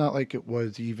 it's not like it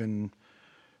was even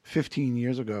 15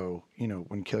 years ago,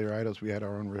 when Kill Your Idols, we had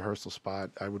our own rehearsal spot.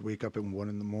 I would wake up at 1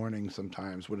 a.m.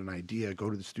 sometimes with an idea,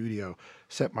 go to the studio,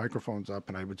 set microphones up,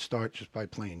 and I would start just by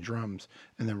playing drums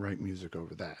and then write music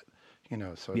over that.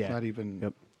 So it's not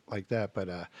even like that. But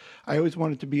I always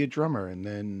wanted to be a drummer, and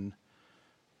then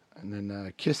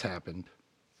Kiss happened,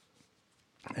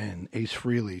 and Ace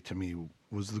Frehley to me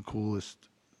was the coolest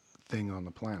thing on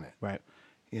the planet. Right.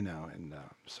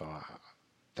 So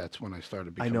that's when I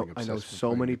started I becoming know. obsessed I know with so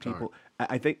playing many guitar. people.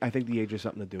 I think the age has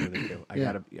something to do with it too.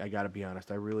 Yeah. I gotta be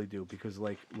honest. I really do because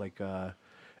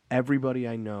everybody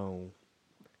I know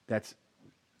that's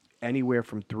anywhere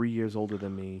from 3 years older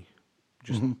than me,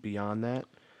 just beyond that,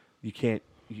 you can't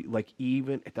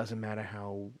even. It doesn't matter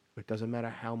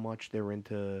how much they're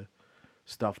into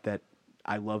stuff that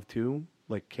I love too.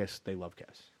 Like Kiss, they love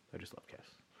Kiss. I just love Kiss.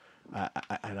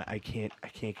 I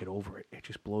can't get over it. It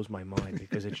just blows my mind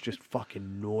because it's just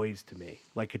fucking noise to me.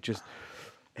 Like it just,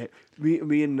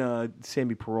 Me and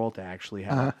Sammy Peralta actually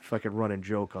had a fucking running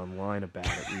joke online about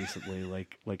it recently.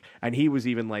 And he was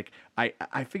even like,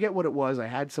 I forget what it was. I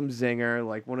had some zinger,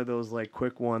 like one of those like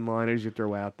quick one-liners you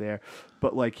throw out there.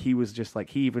 But like he was just like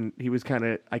he was kind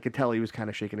of, I could tell he was kind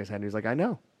of shaking his head. And he's like, I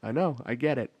know, I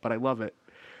get it, but I love it.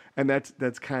 And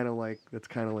that's kind of like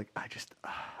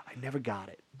I never got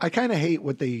it. I kind of hate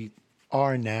what they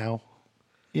are now,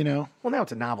 you know. Well, now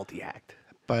it's a novelty act.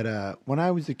 But when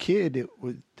I was a kid,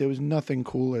 there was nothing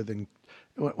cooler than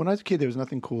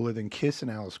Kiss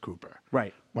and Alice Cooper.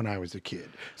 Right. When I was a kid.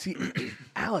 See,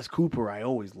 Alice Cooper, I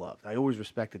always loved. I always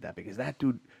respected that because that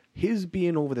dude, his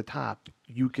being over the top,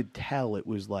 you could tell it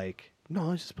was like,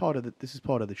 no, this is part of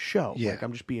the show. Yeah. Like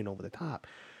I'm just being over the top.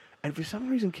 And for some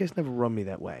reason, Kiss never run me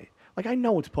that way. Like I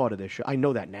know it's part of this show. I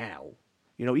know that now.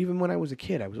 You know, even when I was a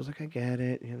kid, I was just like, I get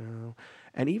it, you know.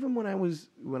 And even when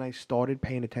I started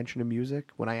paying attention to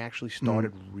music, when I actually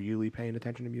started really paying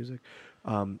attention to music,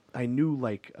 I knew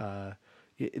like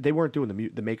they weren't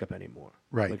doing the makeup anymore.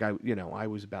 Right. Like I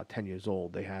was about 10 years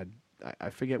old. They had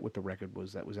I forget what the record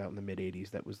was that was out in the mid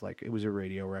 '80s. That was like it was a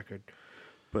radio record,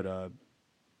 but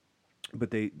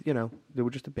they they were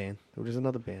just a band. They were just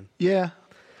another band. Yeah.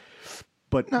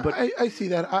 But I see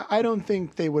that. I don't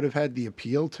think they would have had the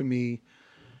appeal to me.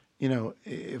 You know,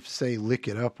 if say "Lick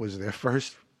It Up" was their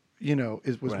first,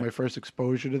 was my first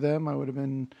exposure to them, I would have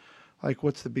been like,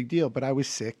 "What's the big deal?" But I was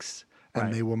 6,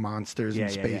 and they were monsters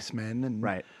and spacemen, and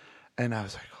and I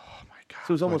was like, "Oh my god!"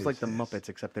 So it was almost like the this? Muppets,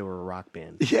 except they were a rock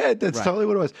band. Yeah, that's totally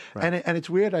what it was. Right. And it's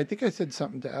weird. I think I said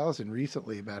something to Allison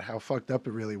recently about how fucked up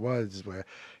it really was. Where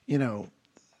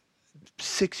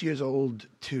 6 years old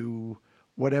to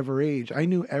whatever age, I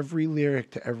knew every lyric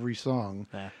to every song,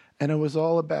 and it was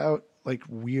all about like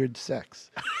weird sex,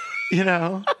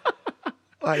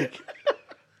 like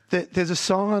there's a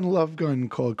song on Love Gun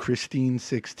called Christine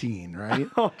 16, right?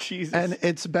 Oh, Jesus. And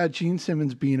it's about Gene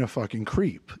Simmons being a fucking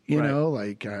creep,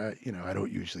 like, I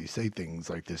don't usually say things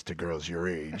like this to girls your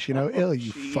age, you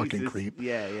Jesus. fucking creep.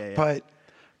 Yeah. But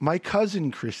my cousin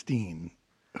Christine,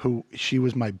 she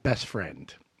was my best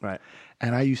friend. Right.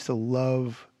 And I used to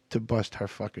love to bust her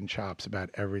fucking chops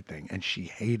about everything. And she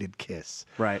hated Kiss.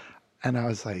 Right. And I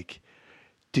was like,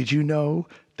 did you know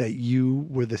that you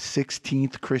were the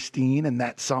 16th Christine and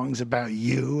that song's about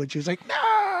you? And she was like,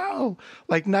 no,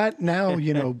 like not now,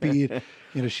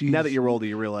 she's. Now that you're older,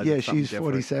 you realize Yeah, it's something she's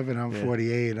different. 47, I'm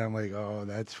 48. I'm like, oh,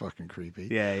 that's fucking creepy.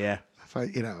 Yeah. If I,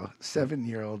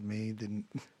 7-year-old me didn't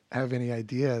have any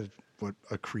idea what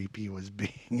a creepy was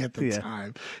being at the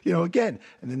time. Again,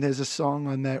 and then there's a song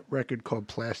on that record called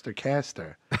Plaster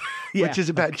Caster, which is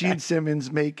about Gene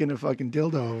Simmons making a fucking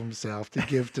dildo of himself to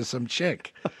give to some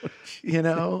chick,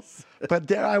 But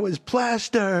there I was,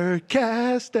 Plaster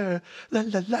Caster, la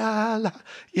la la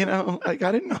la, like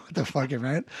I didn't know what the fuck it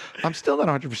meant. I'm still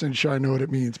not 100% sure I know what it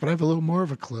means, but I have a little more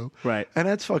of a clue. Right. And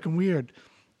that's fucking weird.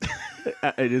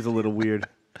 It is a little weird.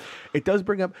 It does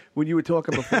bring up when you were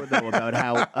talking before though about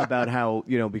how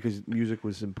because music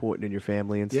was important in your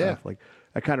family and stuff. Like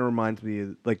that kind of reminds me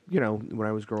of, like when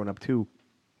I was growing up too.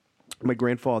 My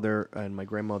grandfather and my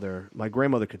grandmother. My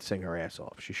grandmother could sing her ass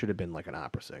off. She should have been like an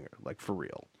opera singer, like for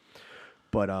real.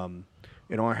 But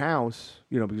in our house,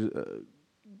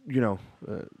 because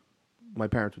my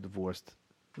parents were divorced,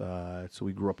 so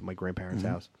we grew up in my grandparents'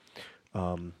 house.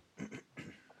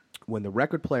 When the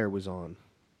record player was on,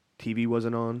 TV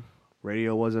wasn't on,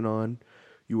 radio wasn't on,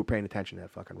 you were paying attention to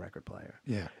that fucking record player.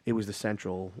 Yeah. It was the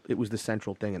central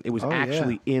thing, and it was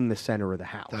actually in the center of the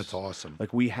house. That's awesome.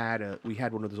 Like we had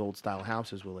one of those old style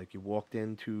houses where like you walked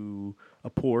into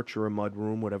a porch or a mud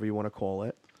room, whatever you want to call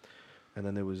it, and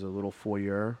then there was a little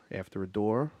foyer after a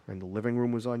door, and the living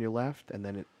room was on your left, and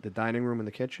then the dining room and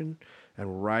the kitchen,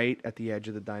 and right at the edge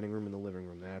of the dining room and the living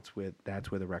room, that's where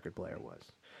the record player was.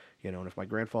 And if my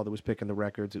grandfather was picking the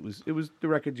records, it was the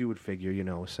records you would figure,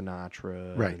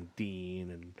 Sinatra and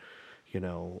Dean and,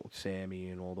 Sammy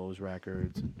and all those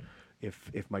records. And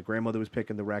if my grandmother was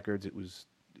picking the records, it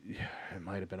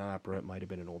might have been opera, it might have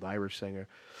been an old Irish singer.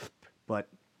 But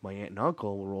my aunt and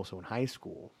uncle were also in high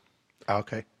school.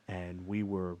 Okay. And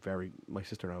my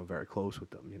sister and I were very close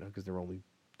with them, because they're only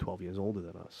 12 years older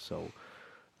than us. So,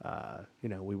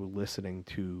 we were listening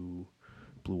to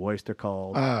Blue Oyster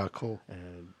Cult. Ah, cool.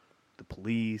 And the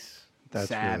Police, That's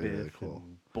Sabbath, really, really cool.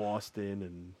 and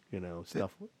Boston, and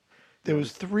stuff. There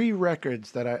was 3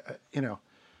 records that I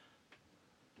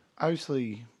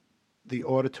obviously the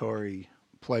auditory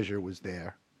pleasure was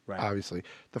there. Right. Obviously,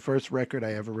 the first record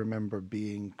I ever remember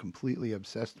being completely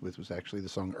obsessed with was actually the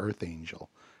song Earth Angel.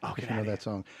 Oh, If get you know outta that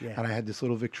song. Yeah. And I had this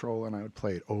little Victrola and I would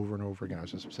play it over and over again. I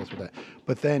was just obsessed with that.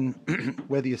 But then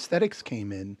where the aesthetics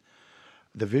came in,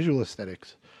 the visual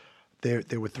aesthetics,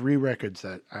 there were 3 records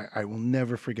that I will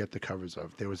never forget the covers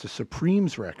of. There was a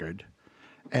Supremes record,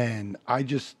 and I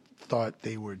just thought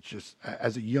they were just,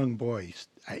 as a young boy,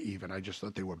 I just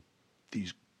thought they were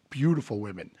these beautiful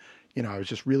women. You know, I was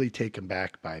just really taken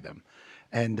back by them.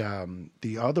 And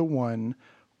the other one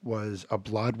was a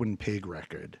Blodwyn Pig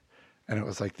record. And it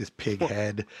was like this pig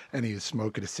head, and he was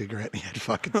smoking a cigarette, and he had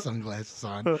fucking sunglasses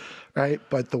on, right?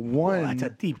 But the one... That's a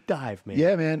deep dive, man.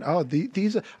 Yeah, man. Oh,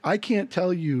 these are... I can't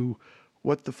tell you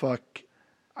what the fuck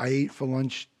I ate for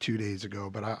lunch 2 days ago,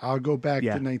 but I'll go back to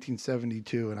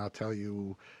 1972, and I'll tell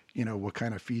you, you know, what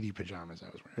kind of feety pajamas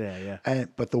I was wearing. Yeah.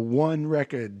 But the one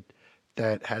record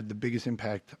that had the biggest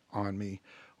impact on me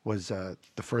was the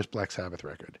first Black Sabbath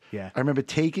record. Yeah. I remember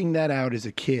taking that out as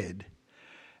a kid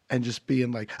and just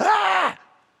being like, ah!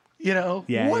 You know,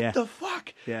 what the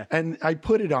fuck? Yeah. And I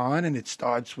put it on, and it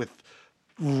starts with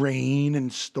rain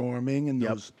and storming, and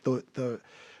those the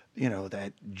you know,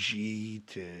 that G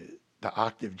to the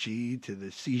octave G to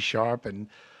the C sharp, and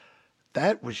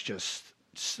that was just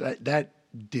that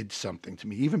did something to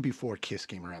me. Even before Kiss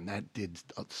came around, that did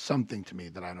something to me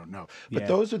that I don't know. But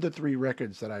those are the 3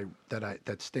 records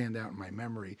that stand out in my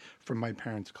memory from my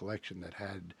parents' collection that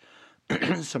had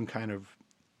some kind of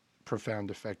profound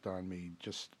effect on me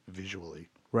just visually.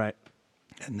 Right.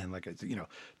 And then, like I said, you know,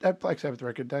 that Black Sabbath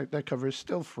record, that cover is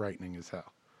still frightening as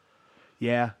hell.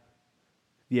 Yeah.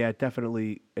 Yeah, it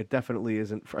definitely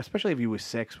isn't, especially if you were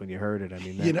 6 when you heard it. I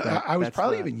mean, You know, I was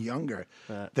probably even younger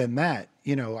than that.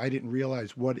 You know, I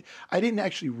didn't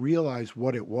actually realize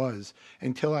what it was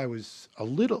until I was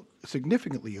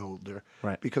significantly older.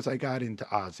 Right. Because I got into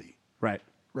Ozzy. Right.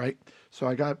 Right. So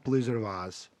I got Blizzard of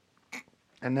Oz,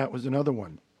 and that was another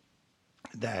one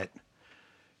that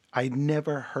I'd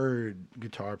never heard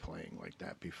guitar playing like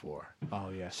that before. Oh,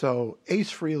 yeah. So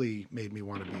Ace Frehley made me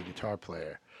want to be a guitar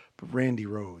player, but Randy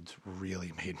Rhoads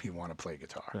really made me want to play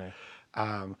guitar.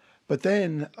 Right. But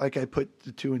then, like, I put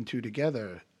the 2 and 2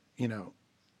 together, you know,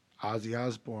 Ozzy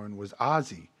Osbourne was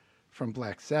Ozzy from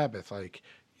Black Sabbath. Like,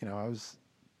 you know, I was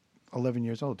 11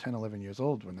 years old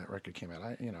when that record came out.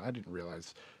 I didn't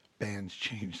realize bands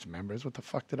changed members. What the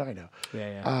fuck did I know?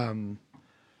 Yeah.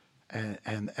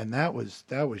 And that was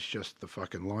just the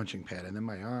fucking launching pad. And then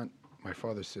my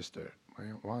father's sister, my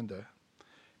Aunt Wanda,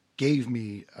 gave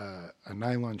me a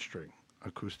nylon string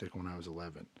acoustic when I was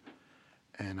 11.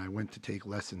 And I went to take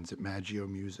lessons at Maggio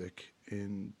Music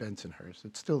in Bensonhurst.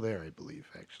 It's still there, I believe,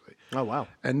 actually. Oh, wow.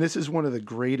 And this is one of the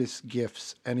greatest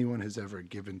gifts anyone has ever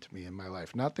given to me in my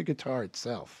life. Not the guitar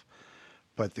itself,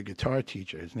 but the guitar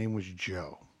teacher. His name was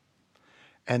Joe.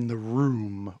 And the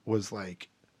room was like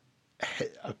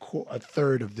a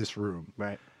third of this room.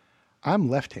 Right. I'm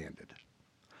left-handed.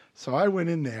 So I went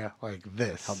in there like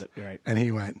this. Held it, right. And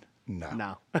he went, no.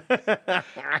 No.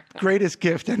 Greatest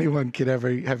gift anyone could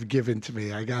ever have given to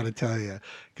me, I got to tell you.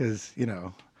 Because, you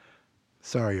know,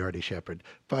 sorry, Artie Shepherd.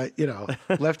 But, you know,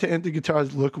 left-handed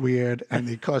guitars look weird, and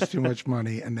they cost too much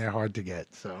money, and they're hard to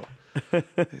get. So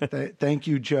thank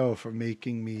you, Joe, for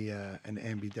making me an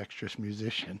ambidextrous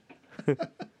musician.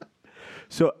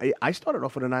 So I started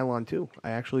off with a nylon too.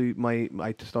 I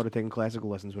started taking classical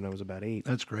lessons when I was about 8.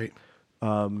 That's great.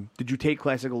 Did you take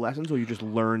classical lessons, or you just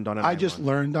learned on a nylon? I just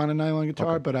learned on a nylon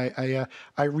guitar, but I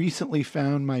recently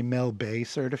found my Mel Bay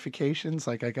certifications.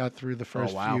 Like, I got through the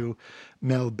first few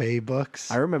Mel Bay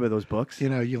books. I remember those books. You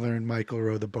know, you learn Michael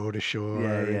Row the Boat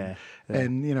Ashore,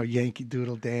 and you know, Yankee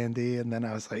Doodle Dandy, and then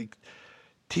I was like,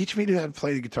 teach me how to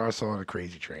play the guitar solo on a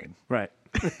Crazy Train. Right.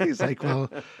 He's like, well,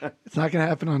 it's not going to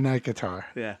happen on that guitar.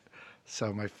 Yeah.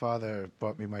 So my father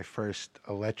bought me my first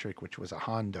electric, which was a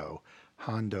Hondo.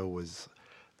 Hondo was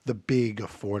the big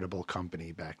affordable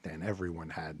company back then. Everyone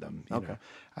had them. You know?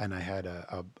 And I had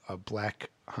a black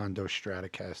Hondo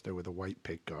Stratocaster with a white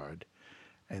pickguard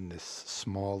and this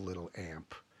small little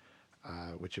amp,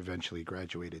 which eventually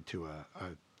graduated to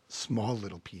a small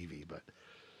little PV,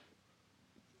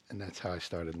 and that's how I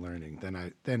started learning.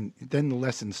 Then the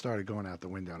lessons started going out the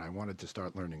window, and I wanted to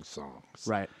start learning songs.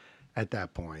 Right. At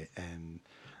that point, and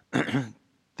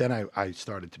then I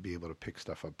started to be able to pick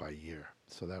stuff up by ear,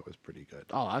 so that was pretty good.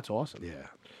 Oh, that's awesome. Yeah.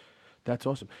 That's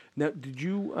awesome. Now, did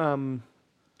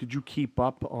you keep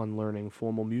up on learning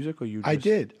formal music, or you? I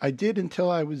did until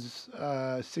I was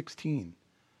 16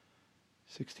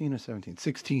 or 17.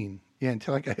 16. Yeah,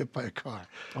 until I got hit by a car.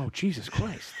 Oh, Jesus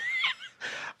Christ.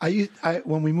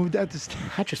 When we moved out to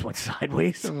That just went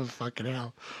sideways. oh, fucking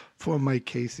hell. Poor Mike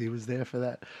Casey was there for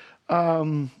that.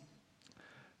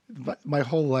 My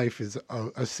whole life is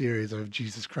a series of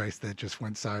Jesus Christ that just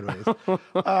went sideways.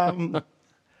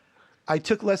 I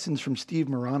took lessons from Steve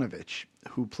Maranovich,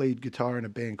 who played guitar in a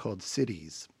band called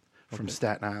Cities from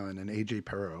Staten Island, and AJ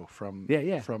Perro from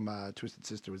Twisted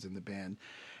Sister was in the band,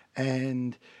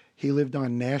 and he lived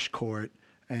on Nash Court,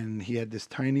 and he had this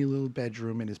tiny little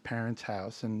bedroom in his parents'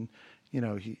 house, and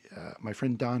my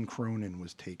friend Don Cronin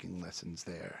was taking lessons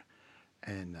there,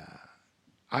 and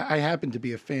I happened to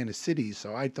be a fan of Cities,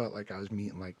 so I thought like I was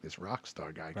meeting like this rock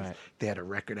star guy because they had a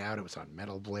record out. It was on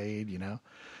Metal Blade,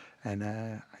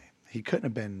 and he couldn't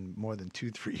have been more than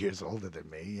 2-3 years older than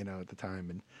me, at the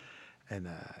time, and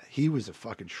he was a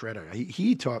fucking shredder.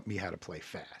 He taught me how to play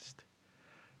fast.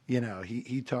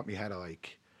 He taught me how to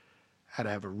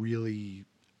have a really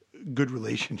good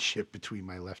relationship between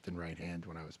my left and right hand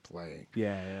when I was playing.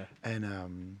 Yeah.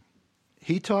 And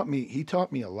he taught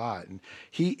me a lot, and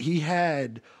he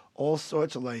had all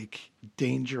sorts of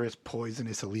dangerous,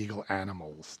 poisonous, illegal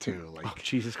animals too.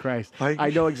 Jesus Christ! I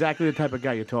know exactly the type of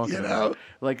guy you're talking about.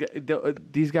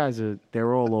 These guys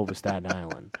they're all over Staten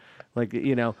Island.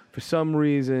 For some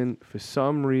reason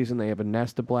they have a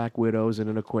nest of black widows in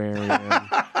an aquarium.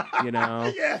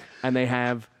 Yeah. And they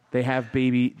have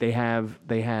baby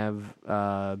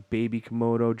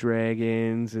Komodo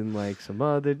dragons and some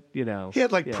other, He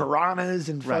had piranhas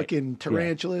and fucking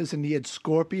tarantulas, and he had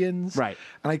scorpions. Right.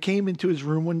 And I came into his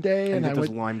room one day, and I those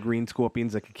went, lime green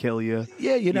scorpions that could kill you.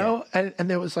 Yeah, and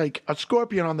there was a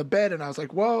scorpion on the bed, and I was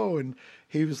like, whoa, and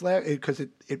he was laughing because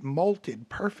it molted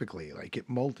perfectly, it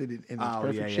molted in its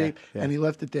perfect shape, and he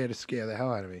left it there to scare the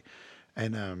hell out of me,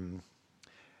 and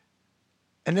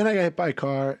then I got hit by a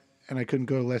car. And I couldn't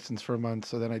go to lessons for a month,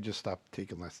 so then I just stopped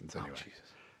taking lessons anyway. Oh,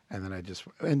 Jesus. And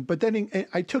then but then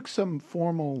I took some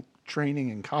formal training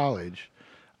in college.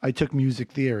 I took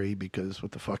music theory because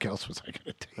what the fuck else was I going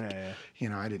to take?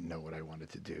 Yeah. I didn't know what I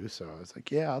wanted to do, so I was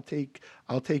like, yeah,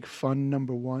 I'll take fun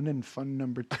number 1 and fun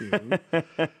number 2,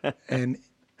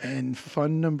 and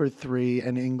fun number 3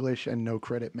 and English and no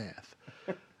credit math.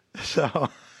 So.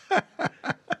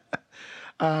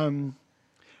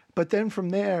 But then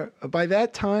from there, by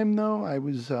that time though, I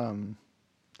was, I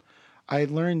had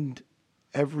learned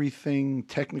everything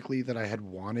technically that I had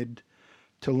wanted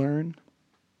to learn,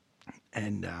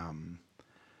 and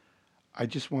I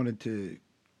just wanted to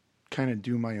kind of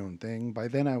do my own thing. By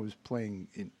then, I was playing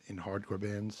in hardcore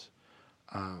bands,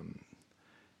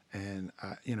 and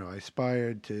I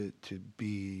aspired to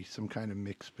be some kind of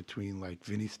mix between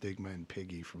Vinny Stigma and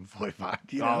Piggy from Voivod.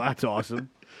 Oh, that's awesome.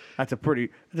 That's a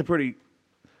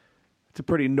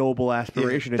pretty noble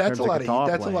aspiration in terms of guitar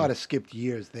That's playing. a lot of skipped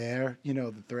years there,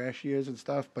 the thrash years and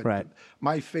stuff. But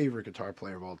my favorite guitar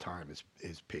player of all time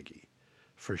is Piggy,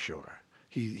 for sure.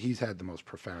 He's had the most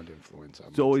profound influence on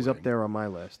me. It's always up there on my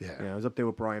list. Yeah. I was up there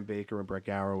with Brian Baker and Brett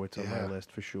Garowitz on my list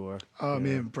for sure. Oh,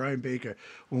 man, Brian Baker.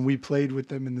 When we played with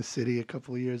them in the city a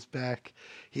couple of years back,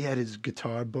 he had his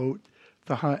guitar boat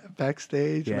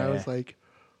backstage, and I was like,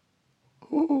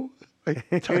 ooh.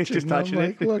 Touching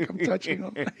him, look, I'm touching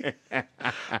him.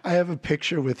 I have a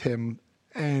picture with him,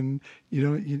 and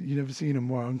you never seen a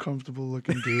more uncomfortable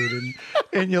looking dude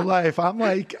in your life. I'm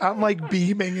like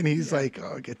beaming, and he's like,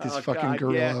 "Oh, get this fucking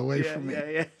gorilla away from me."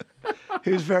 Yeah.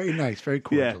 He was very nice, very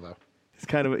cordial though.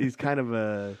 He's kind of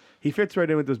a he fits right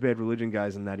in with those Bad Religion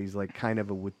guys in that he's kind of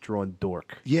a withdrawn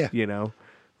dork. Yeah,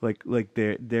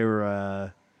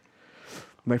 they're.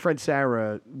 My friend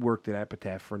Sarah worked at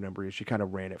Epitaph for a number of years. She kind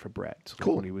of ran it for Brett. So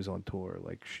cool. When he was on tour,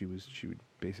 she would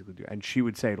basically do, and she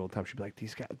would say it all the time. She'd be like,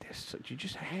 "These guys, you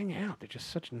just hang out. They're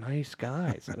just such nice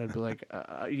guys." And I'd be like,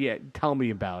 "Yeah, tell me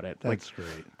about it." That's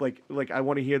great. Like I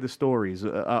want to hear the stories.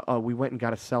 We went and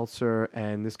got a seltzer,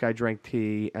 and this guy drank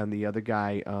tea, and the other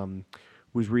guy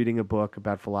was reading a book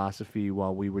about philosophy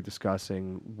while we were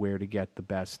discussing where to get the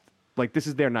best. This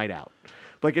is their night out.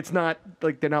 It's not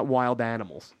they're not wild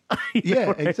animals.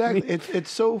 Yeah, exactly. I mean? It's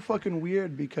so fucking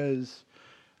weird because,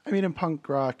 in punk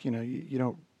rock, you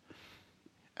don't.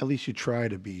 At least you try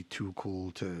to be too cool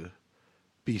to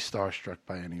be starstruck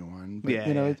by anyone. But,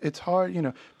 it's hard.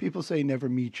 People say never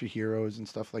meet your heroes and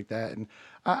stuff like that. And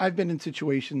I've been in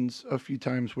situations a few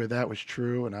times where that was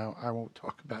true, and I won't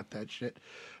talk about that shit.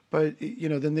 But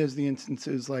then there's the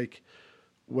instances like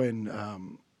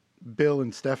when. Bill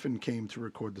and Stefan came to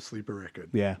record the Sleeper record.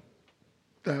 Yeah.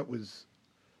 That was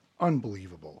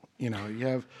unbelievable. You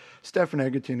have Stefan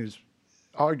Egerton, who's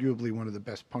arguably one of the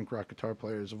best punk rock guitar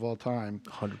players of all time.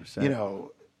 100%.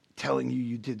 Telling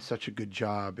you did such a good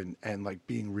job and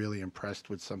being really impressed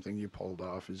with something you pulled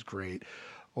off is great.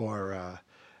 Or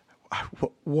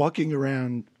walking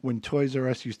around when Toys R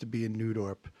Us used to be in New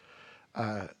Dorp,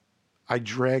 I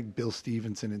dragged Bill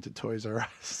Stevenson into Toys R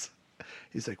Us.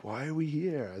 He's like, "Why are we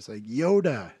here?" I was like,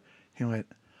 "Yoda." He went,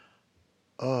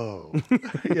 "Oh,"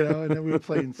 and then we were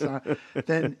playing.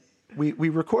 Then we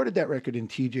recorded that record in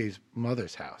TJ's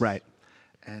mother's house. Right.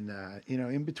 And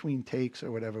in between takes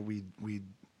or whatever, we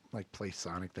like play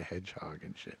Sonic the Hedgehog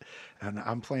and shit. And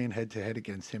I'm playing head to head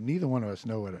against him. Neither one of us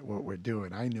know what we're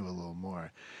doing. I knew a little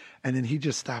more. And then he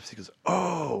just stops. He goes,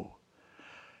 "Oh,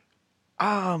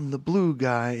 I'm the blue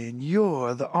guy and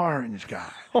you're the orange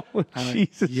guy." Oh, I'm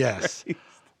Jesus. like, yes.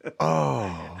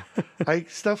 Oh, like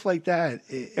stuff like that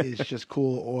is just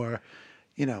cool. Or,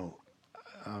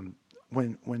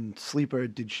 when Sleeper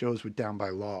did shows with Down by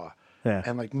Law, Yeah.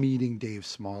 and like meeting Dave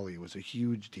Smalley was a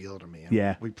huge deal to me. And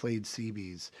Yeah. we played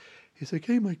CB's. He's like,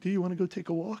 "Hey, Mike, do you want to go take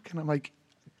a walk?" And I'm like,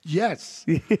 "Yes."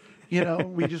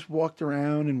 We just walked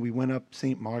around and we went up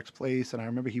St. Mark's Place. And I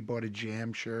remember he bought a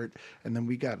Jam shirt, and then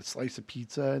we got a slice of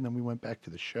pizza, and then we went back to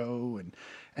the show.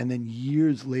 And then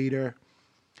years later,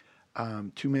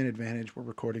 Two Man Advantage were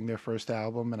recording their first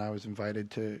album, and I was invited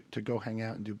to go hang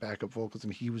out and do backup vocals,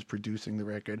 and he was producing the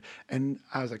record. And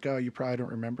I was like, "Oh, you probably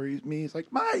don't remember me." He's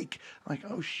like, "Mike." I'm like,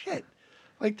 "Oh shit."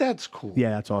 Like, that's cool. Yeah,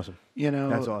 that's awesome.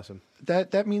 That's awesome.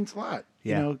 That means a lot.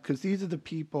 Yeah. Because these are the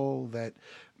people that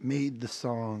made the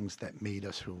songs that made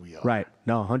us who we are. Right.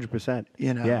 No, 100%.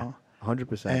 Yeah,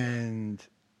 100%. And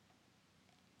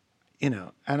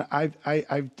and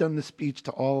I've done the speech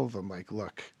to all of them. Like,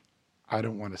 look, I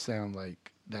don't want to sound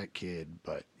like that kid,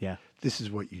 but Yeah. this is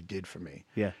what you did for me.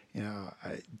 Yeah.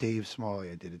 Dave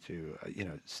Smalley, I did it to.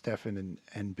 Stefan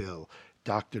and Bill.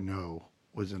 Dr. No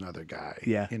was another guy.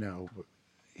 Yeah.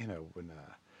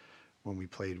 When we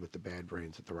played with the Bad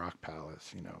Brains at the Rock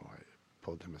Palace, I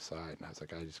pulled him aside and I was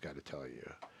like, "I just got to tell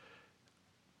you,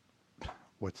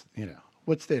 what's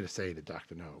there to say to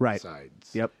Dr. No Right.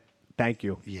 besides?" Yep. Thank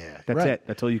you. Yeah. That's right. it.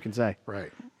 That's all you can say.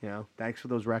 Right. Thanks for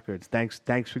those records. Thanks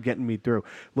for getting me through.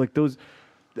 Like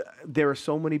there are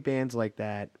so many bands like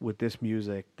that with this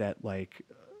music that like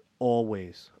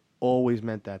always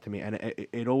meant that to me, and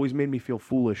it always made me feel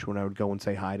foolish when I would go and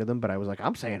say hi to them. But I was like,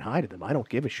 I'm saying hi to them. I don't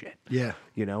give a shit. Yeah.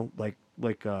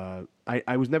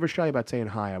 I was never shy about saying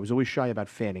hi. I was always shy about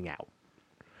fanning out.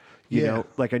 You Yeah. know,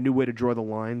 like I knew where to draw the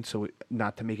line, so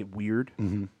not to make it weird.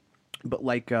 Mm-hmm. But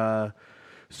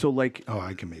Oh,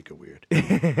 I can make it weird.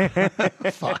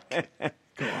 Fuck.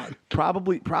 Go on.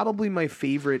 Probably my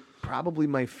favorite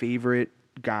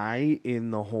guy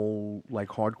in the whole like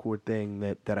hardcore thing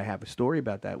that I have a story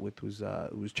about that with was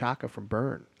Chaka from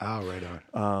Burn. Oh, right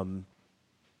on.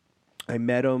 I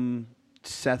met him.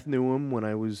 Seth knew him when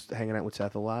I was hanging out with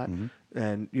Seth a lot,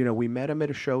 and we met him at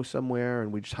a show somewhere,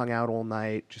 and we just hung out all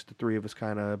night, just the three of us,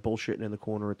 kind of bullshitting in the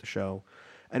corner at the show.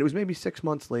 And it was maybe 6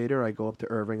 months later, I go up to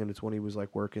Irving, and it's when he was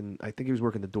like working. I think he was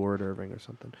working the door at Irving or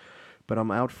something. But I'm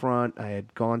out front. I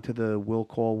had gone to the will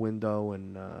call window,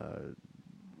 and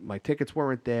my tickets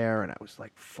weren't there, and I was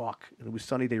like, "Fuck!" And it was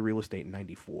Sunny Day Real Estate in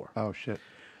 '94. Oh shit.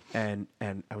 And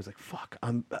I was like, "Fuck!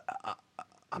 I'm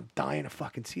dying to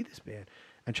fucking see this band."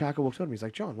 And Chaka walks over to me. He's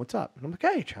like, "John, what's up?" And I'm like,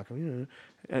 "Hey, Chaka." And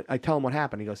I tell him what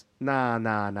happened. He goes, Nah.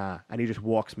 And he just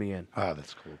walks me in. Oh,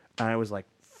 that's cool. And I was like,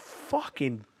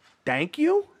 "Fucking thank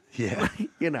you." Yeah.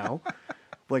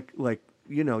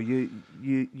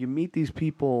 You meet these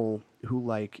people who,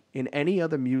 like, in any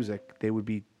other music, they would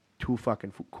be too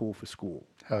fucking cool for school.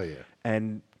 Hell yeah.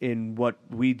 And in what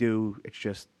we do, it's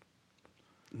just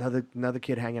another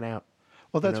kid hanging out.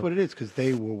 Well, that's what it is, because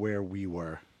they were where we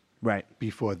were Right.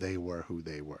 before they were who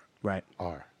they were. Right.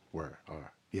 Are.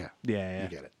 Yeah. Yeah. You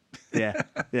get it.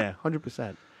 Yeah,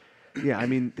 100%. Yeah, I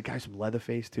mean, the guys from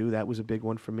Leatherface, too, that was a big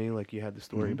one for me. Like, you had the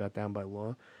story about Down by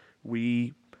Law.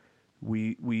 We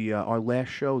our last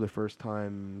show, the first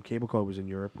time Cable Car was in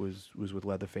Europe, was with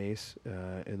Leatherface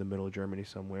in the middle of Germany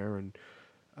somewhere. And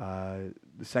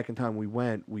the second time we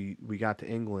went, we got to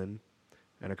England,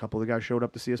 and a couple of the guys showed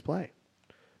up to see us play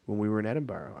when we were in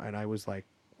Edinburgh. And I was like,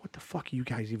 "What the fuck are you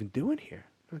guys even doing here?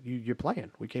 You're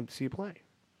playing. We came to see you play."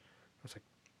 I was like,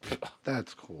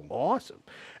 That's cool. awesome.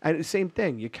 And the same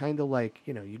thing, you kind of like,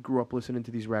 you grew up listening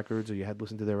to these records, or you had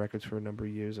listened to their records for a number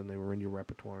of years, and they were in your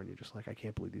repertoire, and you're just like, I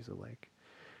can't believe these are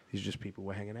just people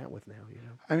we're hanging out with now,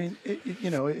 I mean,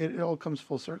 it all comes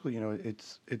full circle.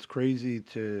 It's crazy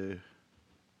to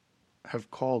have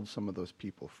called some of those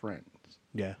people friends.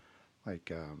 Yeah.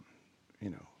 Like,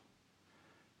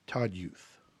 Todd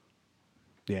Youth.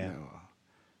 Yeah.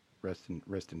 Rest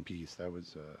in peace. That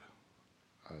was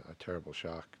a terrible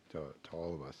shock to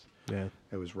all of us. Yeah.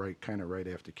 It was kind of right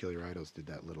after Kill Your Idols did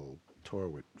that little tour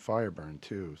with Fireburn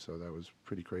too, so that was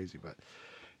pretty crazy. But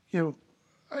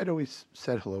I'd always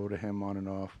said hello to him on and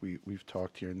off. We've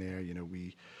talked here and there.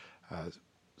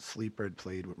 Sleeper had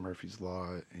played with Murphy's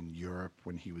Law in Europe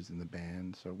when he was in the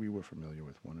band, so we were familiar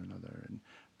with one another.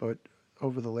 But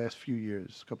over the last few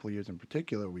years, a couple of years in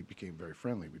particular, we became very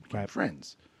friendly. We became Right.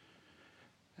 friends.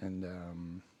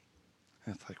 And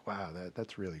it's like, wow,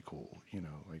 that's really cool. You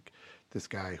know, like this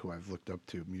guy who I've looked up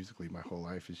to musically my whole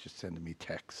life is just sending me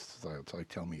texts to like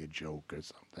tell me a joke or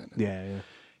something. And, Yeah, yeah.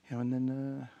 You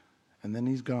know, and then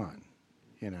he's gone.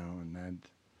 You know, and that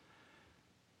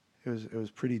it was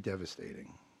pretty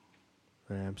devastating.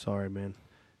 Yeah, I'm sorry, man.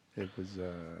 It was,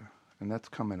 and that's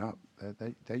coming up.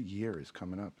 That year is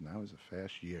coming up, and that was a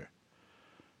fast year.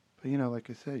 But you know, like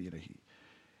I said, you know, he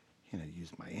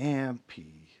used my amp.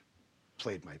 He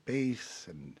played my bass,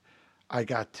 and I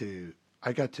got to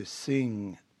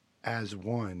sing as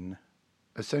one,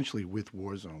 essentially with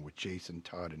Warzone with Jason,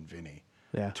 Todd, and Vinny.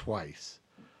 Yeah. Twice.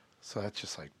 So that's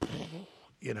just like,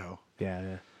 you know.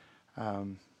 Yeah, yeah.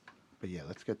 But yeah,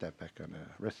 let's get that back on.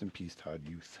 Rest in peace, Todd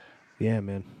Youth. Yeah,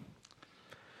 man.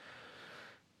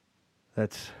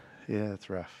 That's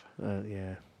rough.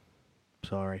 yeah.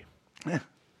 Sorry.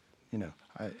 You know,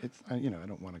 I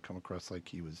don't want to come across like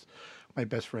he was my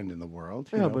best friend in the world.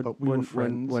 Yeah, know, but we when were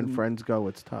friends. when and- friends go,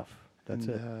 it's tough. That's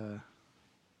and,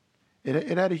 it.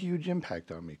 It had a huge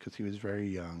impact on me because he was very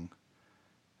young,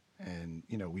 and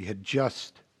you know, we had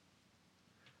just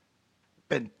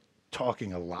been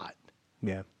talking a lot.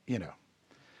 Yeah. You know,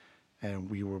 and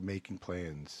we were making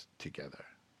plans together.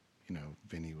 You know,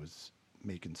 Vinny was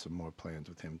making some more plans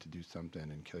with him to do something,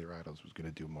 and Kelly Rattles was going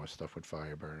to do more stuff with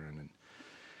Fireburn, and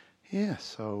yeah,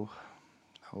 so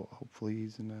hopefully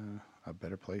he's in a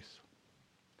better place.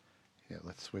 Yeah,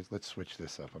 let's switch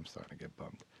this up. I'm starting to get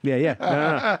bummed. Yeah, yeah.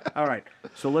 No. All right.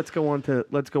 So let's go on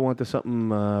to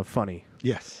something funny.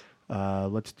 Yes.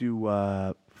 Let's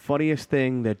do funniest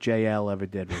thing that JL ever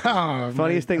did. With you. Oh,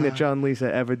 Funniest my thing that God. John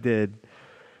Lisa ever did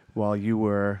while you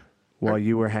were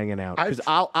hanging out. I've-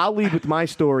 Because I'll lead with my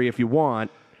story if you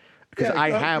want. Because Yeah,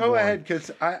 I have go one. ahead,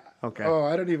 because Okay. Oh,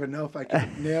 I don't even know if I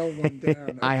can nail one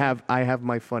down. I have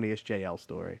my funniest JL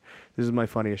story. This is my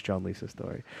funniest John Lisa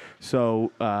story.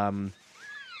 So,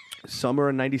 summer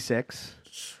of '96,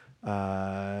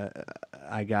 I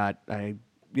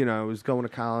was going to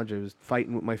college. I was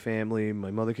fighting with my family.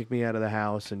 My mother kicked me out of the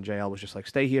house, and JL was just like,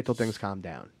 "Stay here till things calm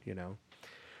down," you know.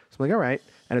 So I'm like, "All right."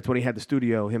 And it's when he had the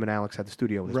studio. Him and Alex had the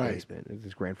studio in his Right. basement, in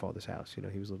his grandfather's house. You know,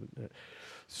 he was living.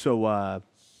 So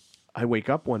I wake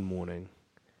up one morning,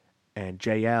 and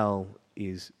JL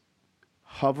is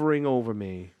hovering over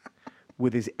me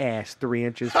with his ass 3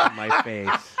 inches from my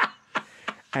face.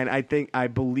 And I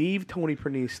believe Tony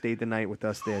Pernice stayed the night with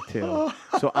us there too.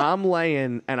 So I'm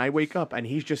laying, and I wake up, and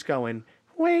he's just going,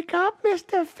 "Wake up,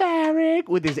 Mr. Farrick,"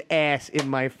 with his ass in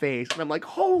my face. And I'm like,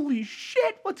 "Holy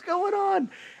shit, what's going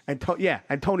on?" And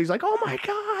Tony's like, "Oh my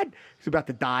God." He's about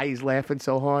to die. He's laughing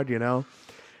so hard, you know.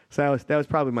 So that was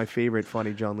probably my favorite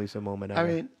funny John Lisa moment ever.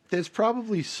 I mean, there's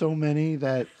probably so many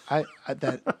that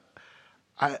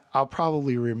I'll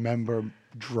probably remember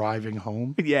driving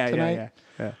home. tonight.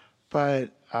 Yeah.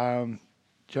 But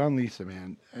John Lisa,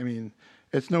 man, I mean,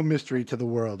 it's no mystery to the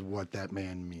world what that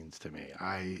man means to me.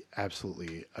 I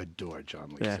absolutely adore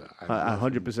John Yeah, Lisa. I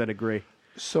 100% agree.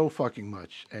 So fucking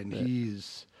much, and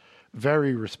he's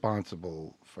very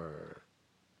responsible for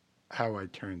how I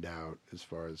turned out as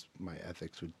far as my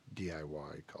ethics with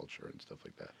DIY culture and stuff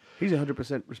like that. He's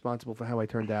 100% responsible for how I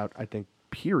turned out, I think,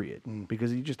 period.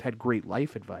 Because he just had great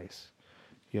life advice,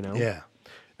 you know? Yeah.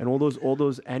 And all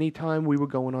those, anytime we were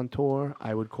going on tour,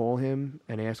 I would call him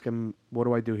and ask him, "What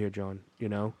do I do here, John?" You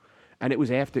know? And it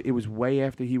was way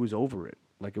after he was over it.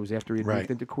 Like, it was after he had Right.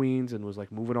 moved into Queens and was,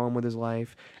 like, moving on with his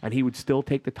life. And he would still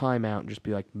take the time out and just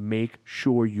be like, "Make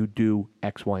sure you do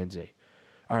X, Y, and Z.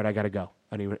 All right, I got to go."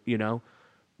 And he, you know,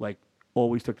 like,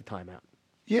 always took the time out.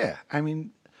 Yeah, I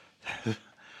mean,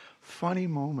 funny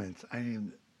moments. I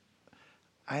mean,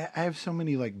 I have so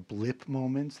many like blip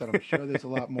moments that I'm sure there's a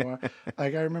lot more.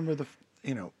 Like I remember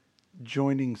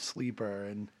joining Sleeper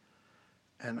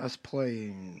and us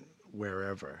playing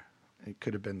wherever. It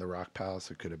could have been the Rock Palace.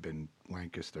 It could have been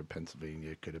Lancaster,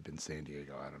 Pennsylvania. It could have been San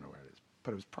Diego. I don't know where it is,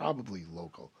 but it was probably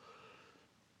local.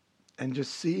 And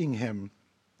just seeing him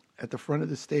at the front of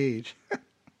the stage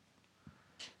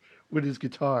with his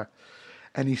guitar,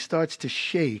 and he starts to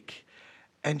shake,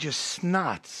 and just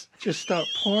snots just start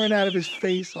pouring out of his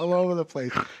face all over the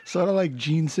place. Sort of like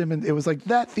Gene Simmons. It was like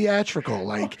that theatrical.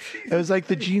 Like it was like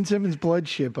the Gene Simmons blood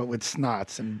shit, but with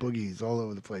snots and boogies all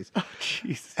over the place. Oh,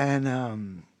 jeez.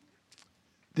 And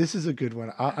this is a good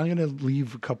one. I'm gonna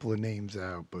leave a couple of names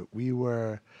out, but we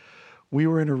were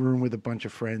in a room with a bunch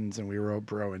of friends, and we were all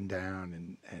broing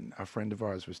down, and a friend of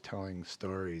ours was telling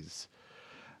stories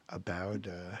about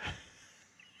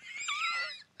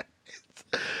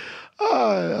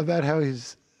about how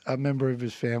a member of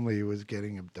his family was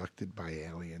getting abducted by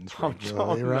aliens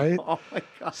regularly, right? Oh my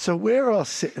God. So we're all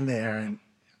sitting there, and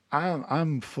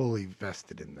I'm fully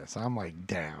vested in this. I'm like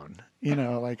down. You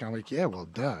know, like I'm like, yeah, well,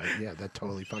 duh. Yeah, that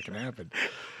totally fucking happened.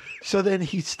 So then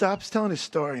he stops telling his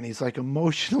story and he's like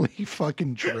emotionally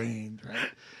fucking drained, right?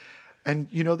 And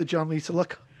you know the John Lisa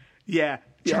look? Yeah.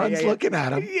 John's looking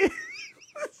at him.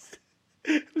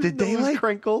 Did they Nose like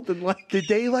crinkled and like Did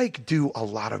they like do a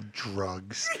lot of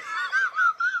drugs?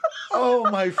 Oh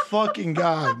my fucking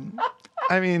God.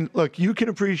 I mean, look, you can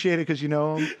appreciate it because you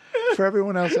know him. For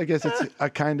everyone else, I guess it's a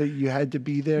kind of you had to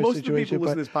be there most of the situation. people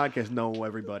listening to this podcast know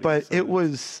everybody. But so it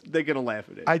was, they're gonna laugh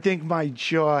at it. I think my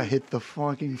jaw hit the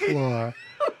fucking floor.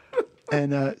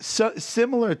 And so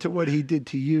similar to what he did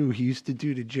to you, he used to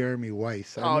do to Jeremy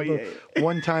Weiss. I remember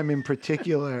one time in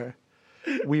particular,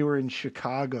 we were in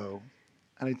Chicago,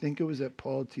 and I think it was at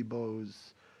Paul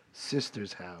Thibault's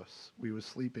sister's house. We were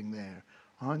sleeping there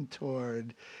on tour.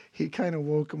 And he kind of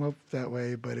woke him up that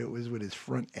way, but it was with his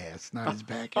front ass, not his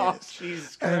back ass.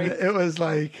 Jesus And Christ. it was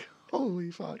like,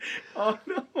 holy fuck. Oh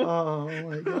no. Oh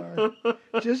my God.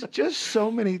 Just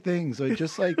so many things. Like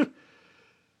just like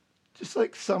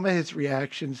some of his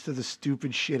reactions to the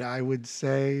stupid shit I would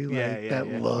say, like that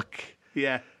look.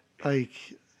 Yeah. Like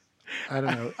I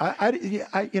don't know.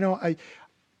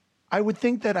 I would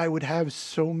think that I would have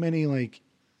so many like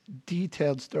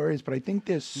detailed stories, but I think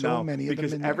there's so many of them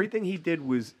because in there. everything he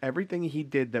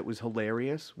did that was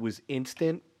hilarious was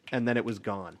instant, and then it was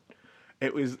gone.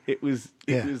 It was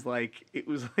like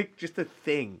just a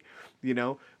thing, you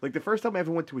know. Like the first time I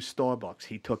ever went to a Starbucks,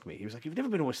 he took me. He was like, "You've never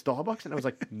been to a Starbucks?" And I was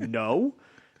like, "No."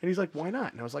 And he's like, "Why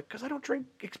not?" And I was like, "Because I don't drink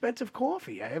expensive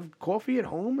coffee. I have coffee at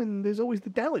home, and there's always the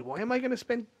deli. Why am I going to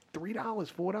spend $3,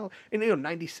 $4? And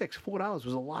 $96, $4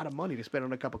 was a lot of money to spend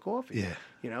on a cup of coffee. Yeah.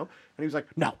 You know." And he was like,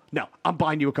 "No, I'm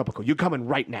buying you a cup of coffee. You're coming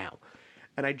right now."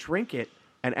 And I drink it,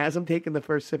 and as I'm taking the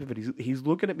first sip of it, he's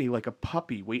looking at me like a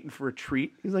puppy waiting for a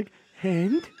treat. He's like,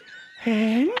 "And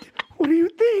what do you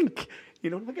think?" You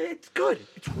know, I'm like, "It's good.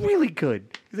 It's really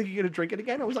good." He's like, "You gonna drink it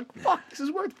again?" I was like, "Fuck, this is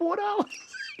worth $4."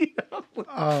 You know?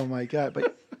 Oh my God.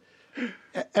 But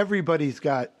everybody's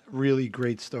got really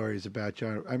great stories about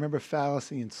John. I remember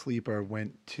Fallacy and Sleeper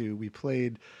we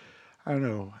played, I don't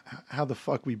know how the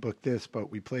fuck we booked this, but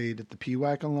we played at the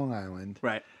PWAC on Long Island.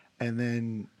 Right. And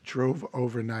then drove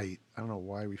overnight. I don't know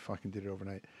why we fucking did it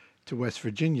overnight to West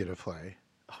Virginia to play.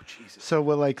 Oh, Jesus. So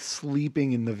we're like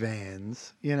sleeping in the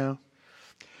vans, you know?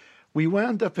 We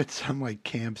wound up at some like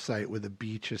campsite with a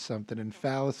beach or something, and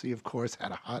Fallacy, of course,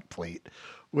 had a hot plate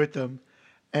with them.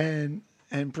 And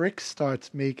Brick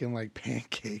starts making like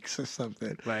pancakes or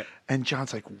something. Right. And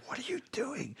John's like, "What are you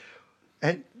doing?"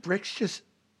 And Brick starts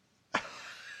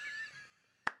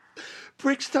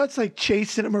like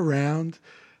chasing him around.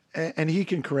 And he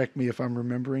can correct me if I'm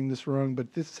remembering this wrong,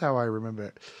 but this is how I remember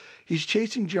it. He's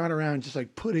chasing John around, just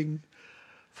like putting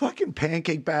fucking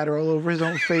pancake batter all over his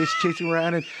own face, chasing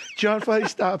around. And John finally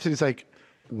stops and he's like,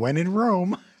 "When in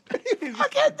Rome." And he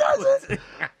fucking does it.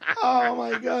 Oh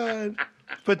my God.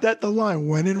 But the line,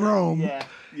 "When in Rome." Yeah.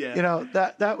 You know,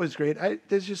 that was great.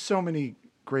 There's just so many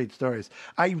great stories.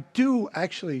 I do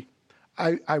actually,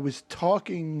 I was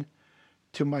talking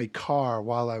to my car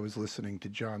while I was listening to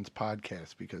John's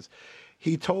podcast because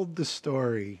he told the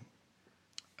story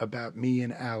about me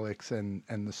and Alex and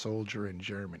the soldier in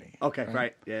Germany. Okay,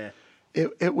 right. Yeah.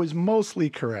 It was mostly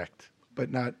correct, but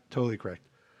not totally correct.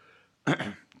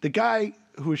 The guy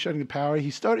who was shutting the power, he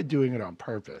started doing it on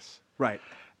purpose. Right.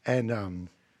 And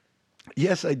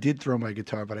yes, I did throw my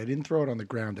guitar, but I didn't throw it on the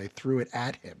ground. I threw it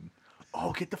at him.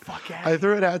 Oh, get the fuck out. I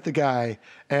threw it at the guy,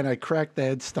 and I cracked the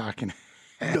headstock in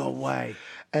half. No way.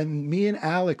 And me and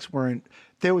Alex weren't.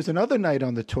 There was another night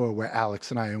on the tour where Alex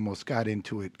and I almost got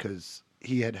into it because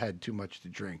he had too much to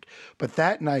drink. But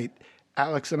that night,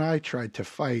 Alex and I tried to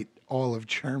fight all of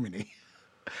Germany.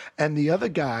 And the other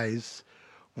guys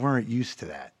weren't used to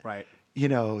that. Right. You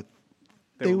know,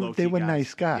 they were guys.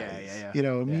 nice guys. Yeah. You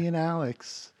know, me and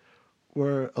Alex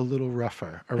were a little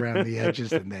rougher around the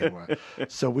edges than they were.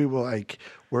 So we were like,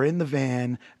 we're in the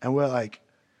van, and we're like,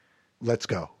 let's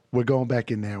go. We're going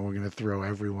back in there and we're going to throw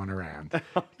everyone around.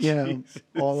 You know,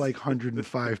 all like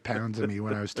 105 pounds of me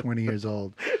when I was 20 years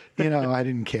old. You know, I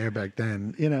didn't care back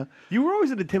then, you know. You were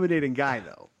always an intimidating guy,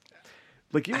 though.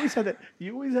 Like, you always had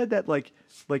that, like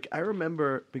I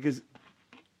remember, because,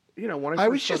 you know, when I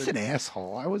was just an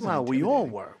asshole. I was. Well, we all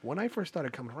were. When I first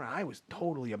started coming around, I was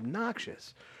totally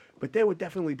obnoxious. But there were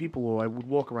definitely people who I would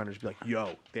walk around and just be like,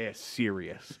 "Yo, they're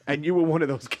serious." And you were one of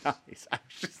those guys. I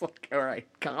was just like, "All right,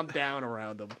 calm down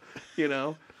around them," you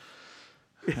know?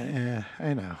 Yeah,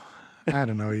 I know. I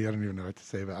don't know. I don't even know what to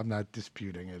say, but I'm not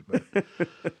disputing it. But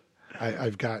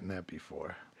I've gotten that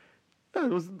before.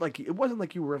 It wasn't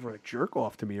like you were ever a jerk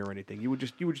off to me or anything. You were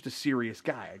just a serious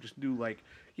guy. I just knew like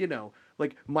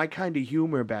my kind of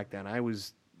humor back then. I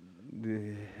was a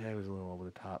little over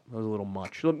the top. I was a little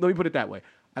much. Let me put it that way.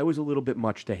 I was a little bit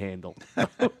much to handle. There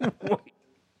we go. We're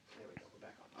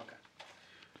back on. Okay.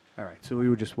 All right. So we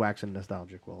were just waxing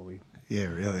nostalgic while we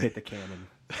really. hit the can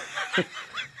and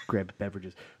grab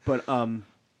beverages. But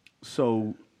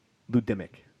so Lou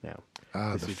Dimmick now.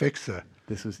 The fixer.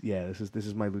 This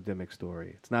is my Lou Dimmick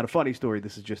story. It's not a funny story.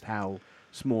 This is just how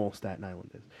small Staten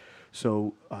Island is.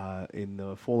 So in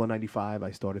the fall of '95,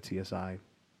 I started CSI,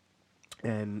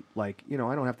 and I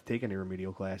don't have to take any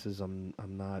remedial classes. I'm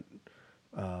not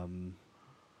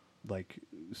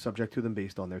subject to them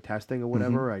based on their testing or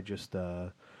whatever. I just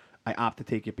I opt to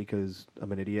take it because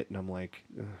I'm an idiot, and I'm like,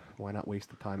 why not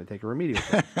waste the time and take a remedial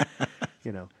class?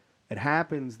 It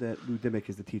happens that Lou Dimmick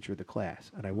is the teacher of the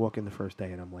class, and I walk in the first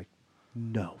day, and I'm like,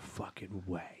 no fucking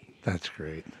way. That's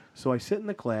great. So I sit in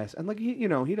the class, and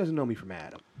he doesn't know me from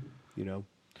Adam,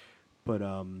 but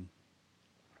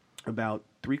about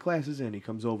 3 classes in, he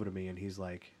comes over to me, and he's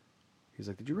like,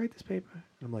 did you write this paper?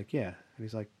 And I'm like, yeah. And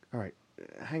he's like, all right,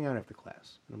 hang out after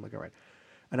class. And I'm like, all right.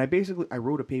 And I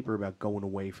wrote a paper about going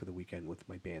away for the weekend with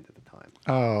my band at the time.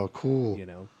 Oh, cool.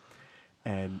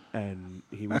 And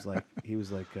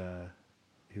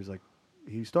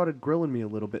he started grilling me a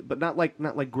little bit, but not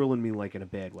like grilling me like in a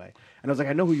bad way. And I was like,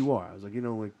 I know who you are. I was like,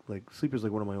 like Sleeper's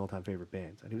like one of my all-time favorite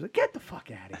bands. And he was like, get the fuck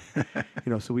out of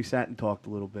here. So we sat and talked a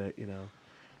little bit,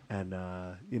 and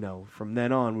from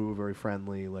then on we were very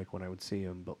friendly. Like when I would see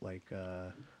him, but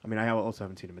I also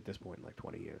haven't seen him at this point in like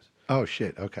 20 years. Oh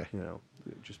shit. Okay.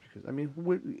 Just because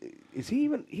is he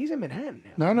even? He's in Manhattan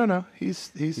now. No.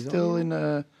 He's still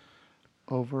in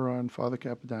over on Father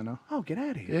Capodanno. Oh, get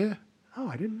out of here. Yeah. Oh,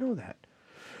 I didn't know that.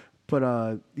 But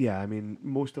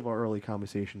most of our early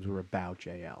conversations were about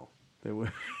JL. They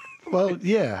were. Well,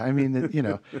 yeah.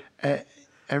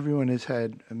 Everyone has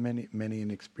had many an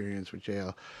experience with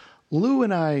JL. Lou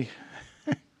and I,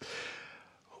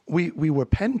 we were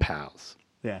pen pals.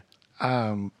 Yeah.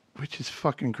 Which is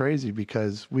fucking crazy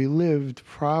because we lived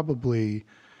probably,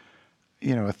 a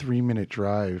 3-minute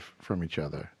drive from each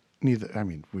other. We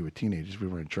were teenagers. We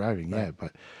weren't driving yet,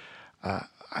 but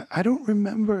I don't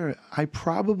remember. I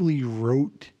probably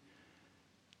wrote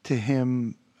to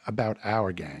him about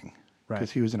Our Gang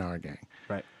because he was in Our Gang,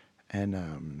 right?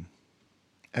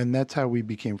 And that's how we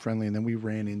became friendly. And then we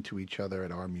ran into each other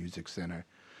at our music center.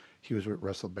 He was with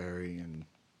Russell Berry, and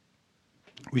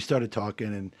we started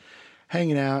talking and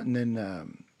hanging out. And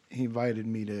then he invited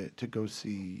me to go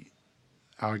see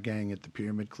Our Gang at the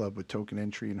Pyramid Club with Token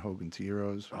Entry and Hogan's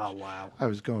Heroes. Oh, wow. I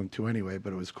was going to anyway,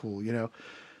 but it was cool,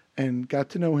 and got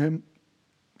to know him.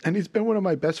 And he's been one of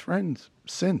my best friends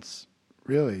since,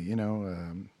 really,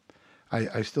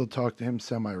 I still talk to him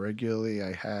semi-regularly.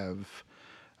 I have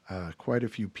quite a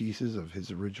few pieces of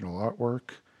his original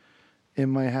artwork in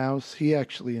my house. He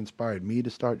actually inspired me to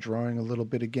start drawing a little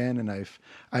bit again, and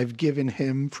I've given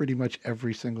him pretty much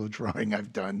every single drawing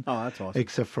I've done. Oh, that's awesome.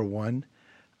 Except for one.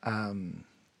 And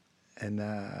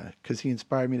because he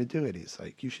inspired me to do it. He's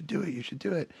like, you should do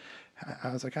it.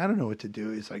 I was like, I don't know what to do.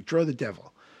 He's like, draw the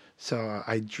devil. So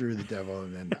I drew the devil,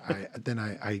 and then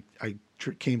I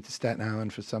came to Staten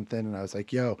Island for something, and I was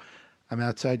like, yo, I'm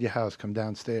outside your house, come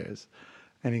downstairs.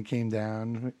 And he came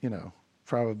down,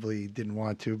 probably didn't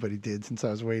want to, but he did since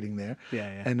I was waiting there.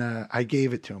 Yeah. And I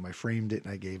gave it to him. I framed it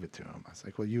and I gave it to him. I was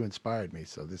like, well, you inspired me,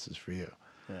 so this is for you.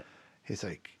 Yeah. He's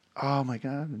like, oh my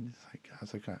God. And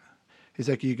he's like,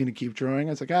 are you going to keep drawing?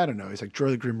 I was like, I don't know. He's like, draw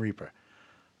the Grim Reaper.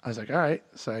 I was like, all right.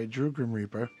 So I drew Grim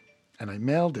Reaper and I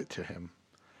mailed it to him.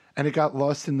 And it got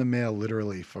lost in the mail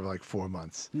literally for like 4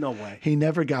 months. No way. He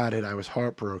never got it. I was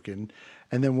heartbroken.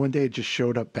 And then one day it just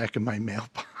showed up back in my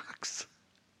mailbox.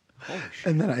 Holy shit.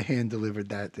 And then I hand delivered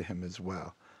that to him as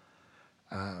well.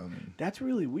 That's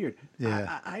really weird.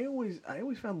 Yeah. I always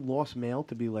found lost mail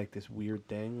to be like this weird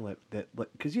thing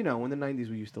because in the 90s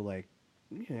we used to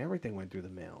everything went through the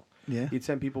mail. Yeah. You'd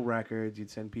send people records, you'd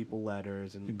send people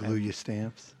letters, and You glue your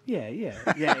stamps. Yeah.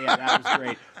 That was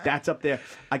great. That's up there.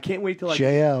 I can't wait till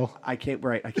JL. I can't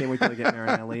wait till I get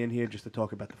Marinelli in here just to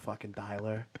talk about the fucking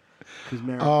dialer.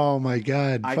 Oh my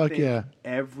God! I Fuck think yeah!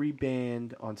 Every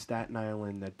band on Staten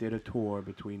Island that did a tour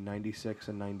between '96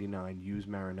 and '99 used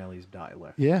Marinelli's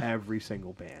dialer. Yeah. Every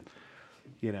single band.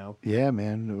 Yeah,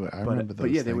 man. I remember those. But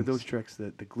yeah, things. there were those tricks: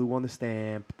 the glue on the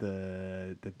stamp,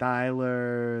 the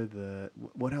dialer,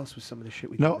 what else was some of the shit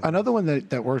we did? No, another one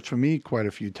that worked for me quite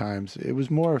a few times. It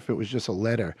was more if it was just a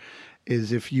letter.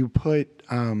 Is if you put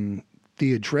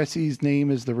the addressee's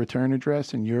name is the return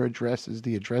address and your address is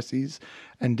the addressee's,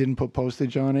 and didn't put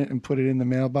postage on it and put it in the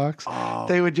mailbox,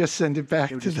 they would just send it back.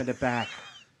 They would just send it back.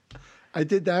 I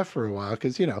did that for a while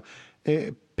because,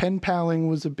 pen paling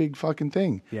was a big fucking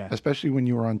thing. Yeah. Especially when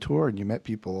you were on tour and you met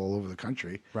people all over the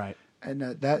country. Right. And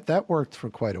that worked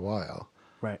for quite a while.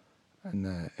 Right.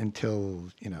 And until,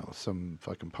 some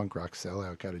fucking punk rock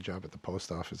sellout got a job at the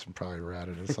post office and probably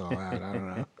ratted us all out. I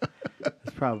don't know.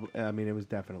 It's probably. I mean, it was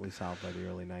definitely solved by the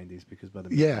early '90s because by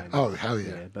the Yeah. mid-90s, Oh, hell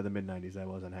yeah. By the mid '90s, that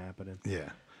wasn't happening. Yeah.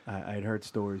 I had heard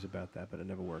stories about that, but it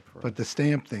never worked for us. But the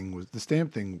stamp thing,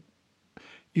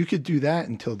 you could do that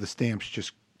until the stamps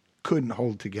just couldn't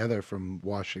hold together from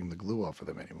washing the glue off of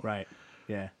them anymore. Right.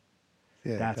 Yeah.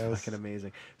 Yeah. That's that was- fucking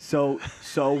amazing. So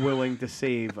willing to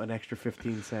save an extra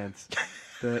 15 cents.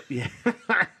 Because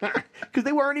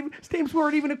stamps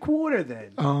weren't even a quarter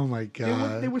then. Oh my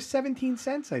God. They were 17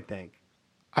 cents, I think.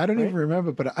 I don't even right?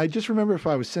 remember, but I just remember if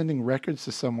I was sending records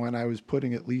to someone, I was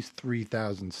putting at least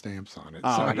 3,000 stamps on it. So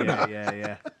Oh I don't know.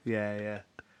 yeah.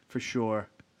 For sure.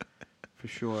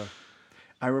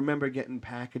 I remember getting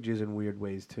packages in weird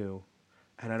ways too,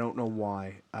 and I don't know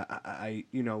why. I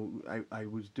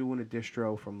was doing a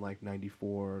distro from like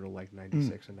 '94 to like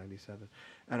 '96 or '97,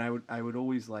 and I would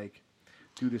always like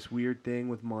do this weird thing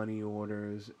with money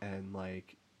orders, and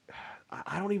like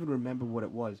I don't even remember what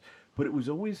it was, but it was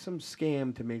always some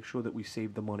scam to make sure that we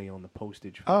saved the money on the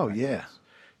postage. For Oh, the yeah.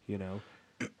 records,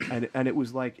 and it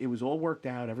was like it was all worked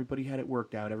out. Everybody had it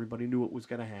worked out. Everybody knew what was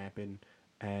going to happen,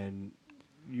 and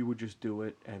you would just do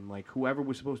it. And like whoever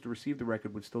was supposed to receive the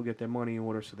record would still get their money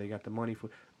order, so they got the money for.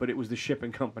 But it was the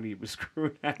shipping company that was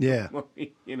screwing out Yeah. the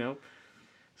money.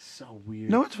 So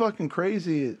weird. No, it's fucking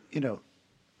crazy.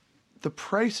 The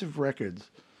price of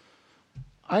records.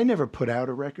 I never put out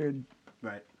a record,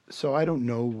 Right. so I don't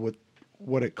know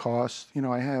what it costs.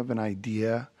 I have an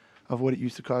idea of what it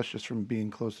used to cost just from being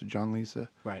close to John Lisa.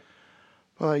 Right.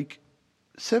 But like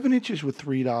 7 inches with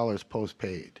 $3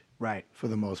 postpaid. Right. For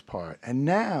the most part. And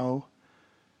now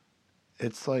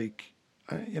it's like,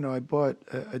 I bought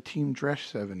a Team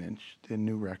Dresch 7-inch, the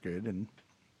new record, and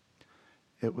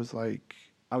it was like,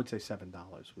 I would say $7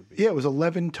 would be. yeah, it was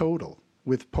 11 total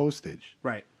with postage.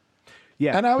 Right.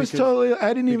 Yeah. And I was I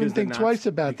didn't even because they're think not- twice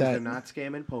about because that. They're not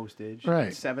scamming postage. Right.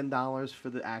 It's $7 for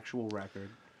the actual record.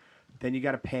 Then you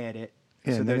got to pad it.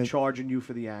 Yeah, so and they're then charging you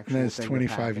for the actual And then it's thing.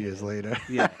 25 years later.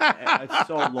 Yeah. It's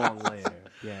so long later.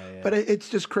 Yeah. But it's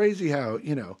just crazy how,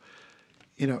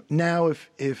 now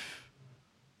if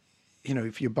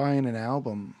you're buying an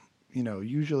album,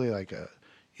 usually like a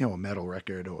metal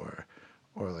record or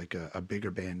like a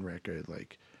bigger band record,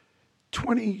 like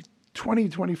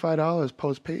 $25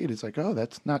 postpaid is like, oh,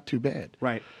 that's not too bad.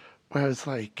 Right. Whereas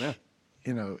like, Yeah.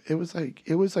 it was like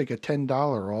a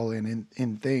 $10 all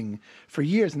in thing for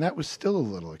years, and that was still a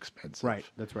little expensive. Right.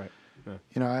 That's right. Yeah.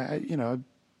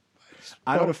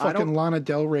 I bought a fucking Lana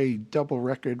Del Rey double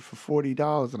record for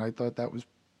 $40, and I thought that was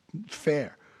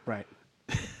fair. Right.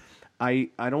 I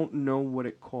don't know what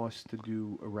it costs to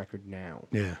do a record now.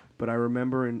 Yeah. But I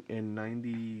remember in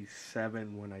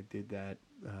 '97 when I did that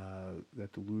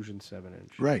Delusion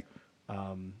 7-inch. Right.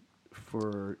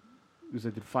 Because I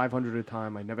did 500 at a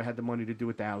time. I never had the money to do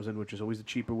 1,000, which is always the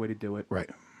cheaper way to do it. Right.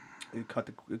 It cut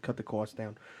the cost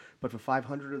down. But for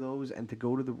 500 of those, and to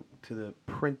go to the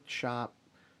print shop,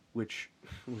 which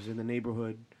was in the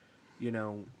neighborhood,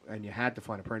 and you had to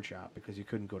find a print shop because you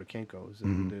couldn't go to Kinko's.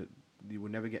 And you were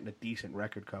never getting a decent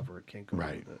record cover at Kinko's.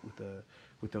 Right.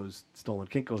 With those stolen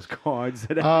Kinko's cards.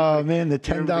 Oh man, the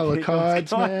 $10 Kinko's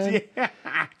cards, man. Yeah.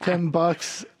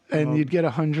 $10, and you'd get a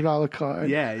 $100 card.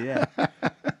 Yeah.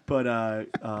 But I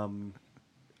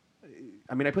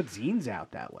mean, I put zines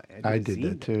out that way. I a did zine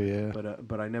that too. Yeah. But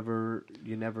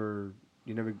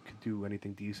you never could do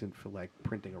anything decent for like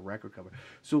printing a record cover.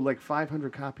 So like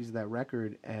 500 copies of that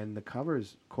record, and the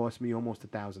covers cost me almost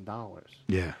 $1,000.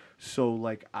 Yeah. So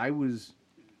like I was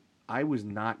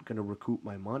not going to recoup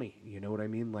my money. You know what I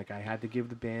mean? Like I had to give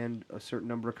the band a certain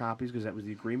number of copies because that was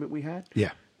the agreement we had.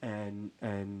 Yeah. And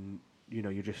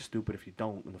you're just stupid if you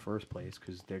don't in the first place,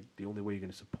 because the only way you're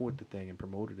going to support the thing and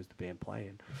promote it is the band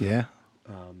playing. Yeah.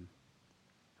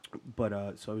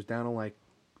 But so I was down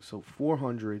to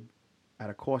 400 at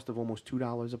a cost of almost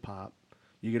 $2 a pop.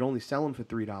 You could only sell them for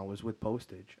 $3 with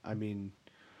postage. I mean,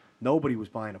 nobody was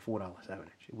buying a $4 7-inch.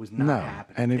 It was not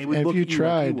happening. And They would if look you at you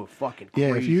tried, like you were fucking crazy.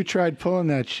 yeah, if you tried pulling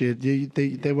that shit,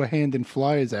 they were handing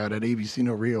flyers out at ABC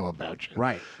No Rio about you.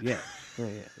 Right? Yeah.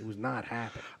 It was not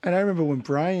happening. And I remember when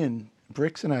Brian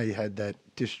Bricks and I had that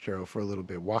distro for a little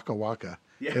bit, Waka Waka.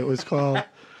 Yeah. It was called,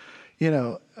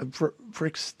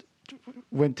 Bricks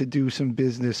went to do some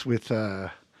business with the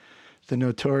the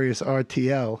notorious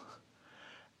RTL,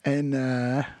 and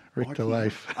Rick the RTL.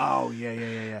 Life. Oh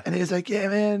yeah. And he's like, yeah,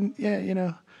 man,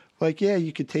 yeah, like, yeah,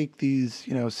 you could take these,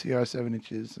 CR 7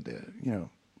 inches,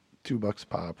 $2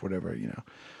 pop, whatever,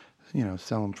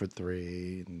 sell them for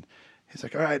 $3. And he's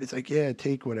like, all right. It's like, yeah,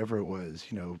 take whatever it was,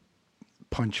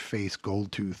 Punch Face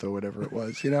Gold Tooth or whatever it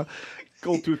was,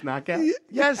 Gold Tooth Knockout.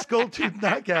 Yes, Gold Tooth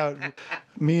Knockout.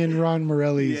 Me and Ron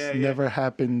Morelli's Yeah. never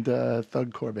happened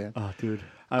thugcore band. Oh, dude,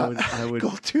 I would.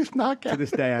 Gold Tooth Knockout. To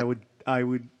this day, I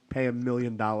would pay $1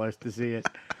 million to see it.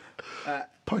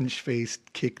 Punch Face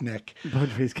Kick Neck.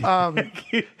 Punch Face.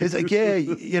 He's like, yeah,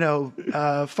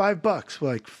 $5. We're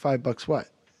like, $5 what?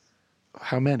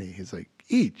 How many? He's like,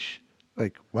 each.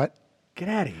 Like, what? Get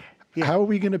out of here. Yeah. How are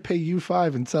we going to pay you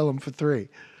 $5 and sell them for $3?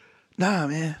 Nah,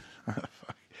 man. Fuck.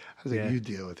 I was like, Yeah. you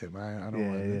deal with him. I don't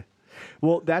want to. Yeah.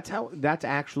 Well, that's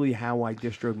actually how I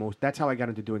distroed most. That's how I got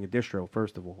into doing a distro,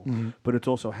 first of all. Mm-hmm. But it's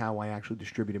also how I actually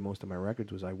distributed most of my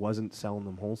records. Was I wasn't selling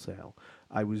them wholesale.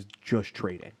 I was just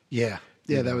trading. Yeah.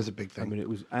 Yeah, that was a big thing. I mean, it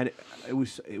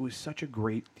was such a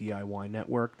great DIY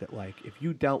network that, like, if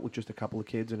you dealt with just a couple of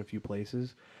kids in a few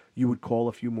places, you would call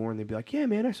a few more and they'd be like, yeah,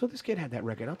 man, I saw this kid had that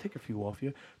record. I'll take a few off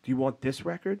you. Do you want this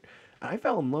record? I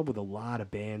fell in love with a lot of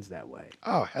bands that way.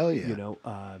 Oh, hell yeah.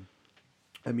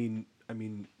 I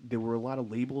mean, there were a lot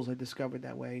of labels I discovered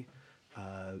that way.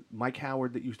 Mike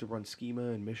Howard, that used to run Schema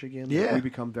in Michigan. Yeah. we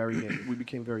became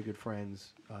very good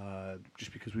friends,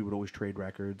 just because we would always trade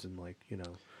records and, like,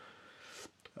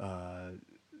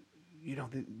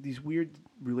 these weird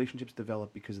relationships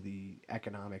develop because of the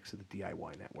economics of the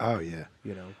DIY network. Oh, yeah.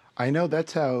 You know, I know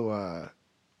that's how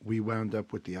we wound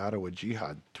up with the Ottawa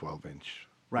Jihad 12-inch.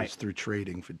 Right. Was through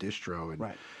trading for distro. And,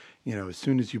 Right. As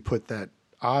soon as you put that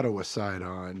Ottawa side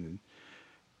on,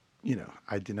 and,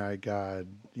 I Deny God,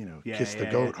 Kiss the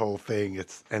Goat whole thing,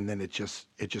 and then it just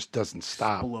doesn't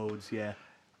stop. explodes. Yeah.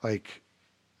 Like,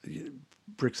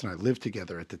 Bricks and I lived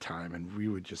together at the time, and we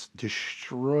would just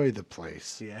destroy the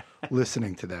place Yeah.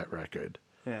 listening to that record.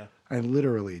 Yeah. And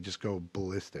literally just go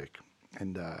ballistic.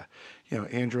 And,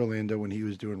 Andrew Orlando, when he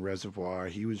was doing Reservoir,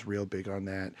 he was real big on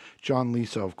that. John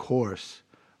Lisa, of course,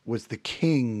 was the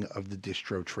king of the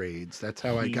distro trades. That's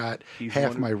how I got he's half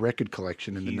one of- my record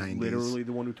collection in the He's 90s. literally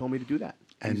the one who told me to do that.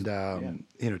 And,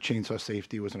 yeah. Chainsaw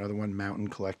Safety was another one. Mountain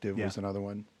Collective Yeah. was another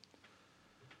one.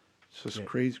 So it's Yeah.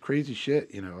 crazy shit.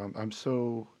 I'm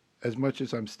so, as much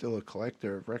as I'm still a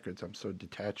collector of records, I'm so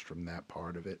detached from that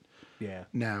part of it Yeah.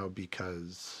 now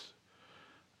because,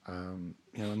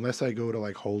 unless I go to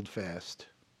like Holdfast,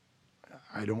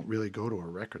 I don't really go to a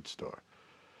record store.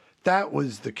 That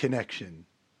was the connection.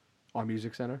 Our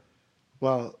Music Center.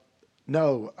 Well,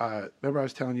 no, remember I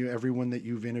was telling you, everyone that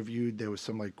you've interviewed, there was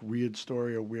some like weird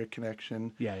story or weird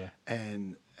connection. Yeah.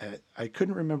 And I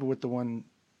couldn't remember what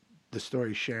the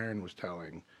story Sharon was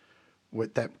telling,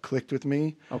 what that clicked with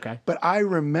me. Okay. But I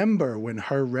remember when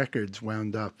her records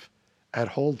wound up at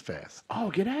Holdfast. Oh,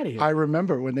 get out of here. I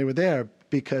remember when they were there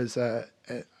because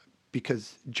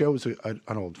Joe's an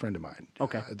old friend of mine.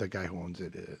 Okay. The guy who owns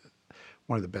it,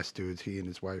 one of the best dudes. He and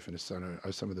his wife and his son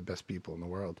are some of the best people in the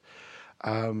world.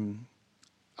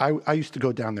 I used to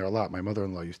go down there a lot. My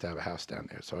mother-in-law used to have a house down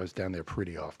there, so I was down there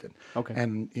pretty often. Okay.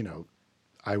 And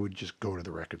I would just go to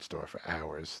the record store for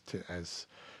hours to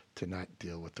not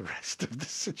deal with the rest of the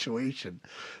situation.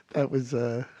 That was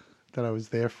that I was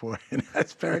there for in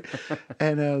Asbury.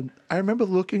 And I remember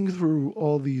looking through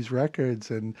all these records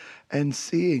and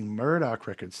seeing Murdoch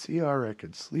records, CR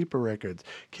records, Sleeper records,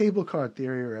 Cable Car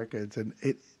Theory records, and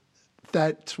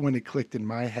that's when it clicked in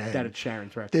my head. That it's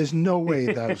Sharon's record. There's no way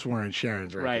those weren't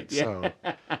Sharon's records. Right,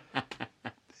 yeah.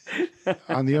 So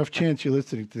on the off chance you're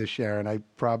listening to this, Sharon, I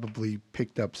probably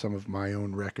picked up some of my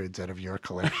own records out of your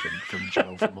collection from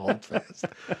Joe from Holdfast.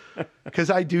 Because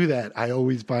I do that. I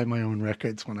always buy my own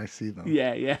records when I see them.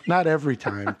 Yeah. Not every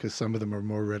time, because some of them are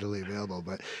more readily available.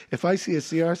 But if I see a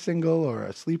CR single or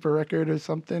a Sleeper record or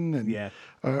something, and Yeah.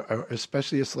 or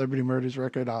especially a Celebrity Murders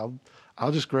record, I'll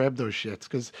just grab those shits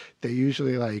because they're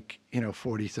usually like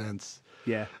 40 cents.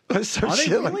 Yeah. Or some Are they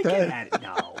shit really? like Get that. out of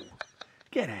No.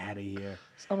 Get out of here.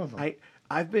 Some of them.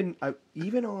 I've been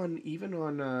even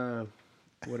on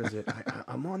what is it?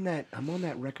 I'm on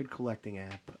that record collecting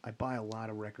app. I buy a lot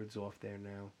of records off there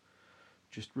now.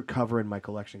 Just recovering my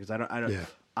collection because I don't. Yeah.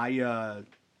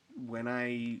 When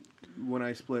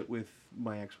I split with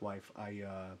my ex-wife, I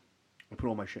put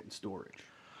all my shit in storage.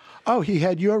 Oh, he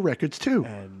had your records too.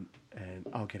 And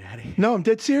I'll get out of here. No, I'm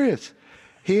dead serious.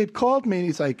 He had called me and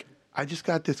he's like, I just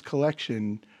got this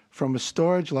collection from a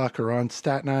storage locker on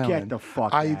Staten Island. the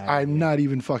fuck outta I'm here. not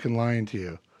even fucking lying to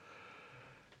you.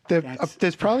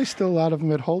 There's probably still a lot of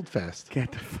them at Holdfast.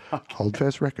 Get the fuck.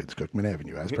 Holdfast Records, Cookman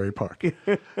Avenue, Asbury Park.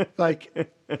 Like,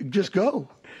 just go.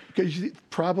 Because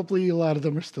probably a lot of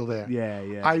them are still there.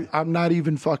 Yeah. I'm not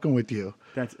even fucking with you.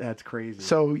 That's crazy.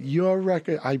 So your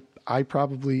record, I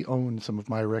probably own some of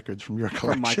my records from your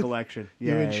collection. From my collection.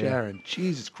 You Yeah, and yeah. Sharon.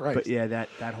 Jesus Christ. But yeah,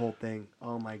 that whole thing.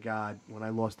 Oh my God! When I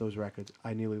lost those records,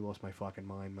 I nearly lost my fucking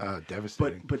mind, man.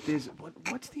 Devastating. But there's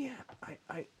what's the app?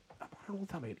 I want it all the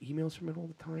time. I get emails from it all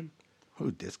the time.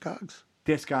 Who, Discogs?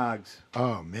 Discogs.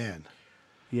 Oh, man.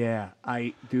 Yeah,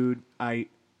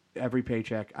 every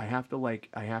paycheck I have to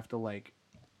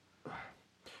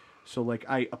so like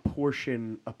I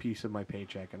apportion a piece of my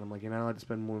paycheck and I'm like, you're not allowed to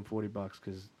spend more than $40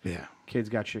 because kids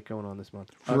got shit going on this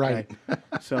month. Okay. Right.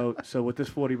 so with this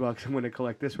 $40, I'm going to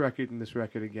collect this record and this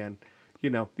record again. You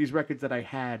know, these records that I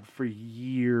had for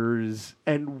years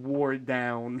and wore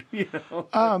down, you know.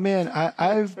 Oh, man,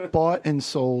 I've bought and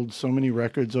sold so many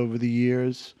records over the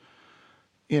years,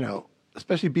 you know,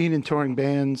 especially being in touring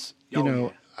bands, you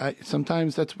know. Yeah.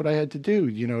 Sometimes that's what I had to do,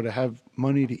 you know, to have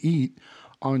money to eat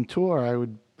on tour. I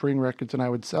would bring records and I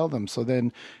would sell them. So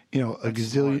then, you know, a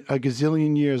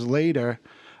gazillion years later,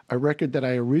 a record that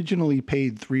I originally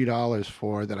paid $3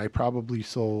 for that I probably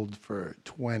sold for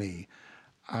 $20,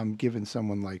 I'm giving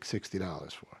someone like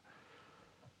 $60 for,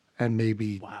 and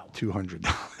maybe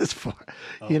 $200 for.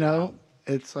 You know, wow.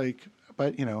 It's like,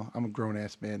 but you know, I'm a grown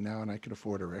ass man now, and I can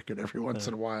afford a record every once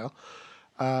in a while.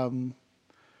 Yeah,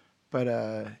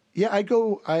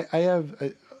 I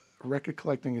have record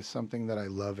collecting is something that I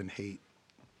love and hate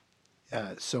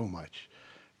so much.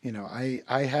 You know,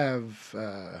 I have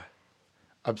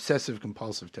obsessive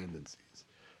compulsive tendencies,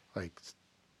 like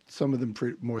some of them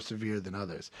more severe than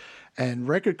others. And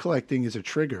record collecting is a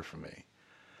trigger for me.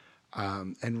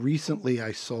 And recently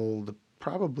I sold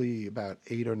probably about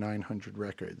 800 or 900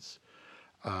 records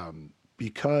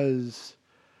because,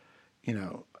 you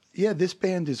know, yeah, this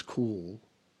band is cool,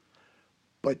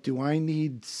 but do I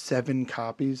need 7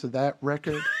 copies of that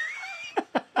record?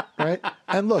 Right?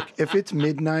 And look, if it's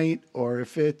Midnight or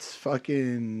if it's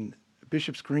fucking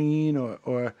Bishop's Green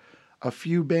or a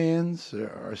few bands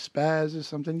or Spaz or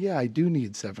something, yeah, I do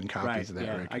need 7 copies of that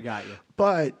record. I got you.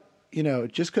 But, you know,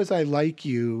 just because I like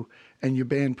you and your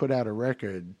band put out a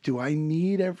record, do I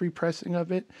need every pressing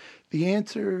of it? The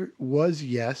answer was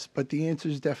yes, but the answer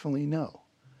is definitely no.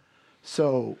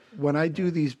 So when I do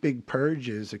these big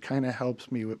purges, it kind of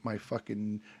helps me with my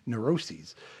fucking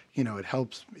neuroses. You know, it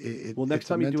helps. Well, next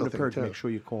time you do a purge, too. Make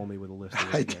sure you call me with a list.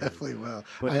 Of I definitely will.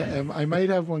 But I might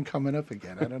have one coming up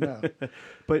again. I don't know.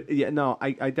 But yeah, no,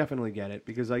 I definitely get it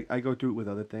because I go through it with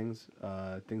other things,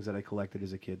 things that I collected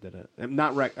as a kid that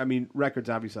not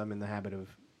records. Obviously, I'm in the habit of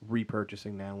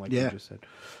repurchasing now, like you just said.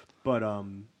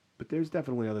 But there's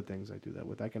definitely other things I do that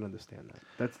with. I can understand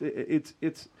that.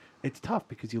 It's tough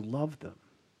because you love them.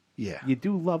 Yeah. You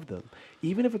do love them.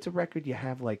 Even if it's a record you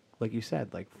have like you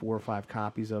said, like 4 or 5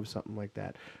 copies of, something like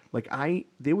that. Like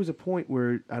there was a point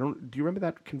where do you remember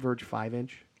that Converge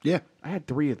 5-inch? Yeah. I had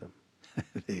 3 of them.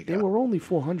 There were only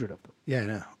 400 of them. Yeah, I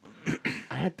know.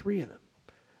 I had 3 of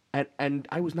them. And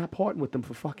I was not parting with them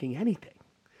for fucking anything.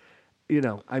 You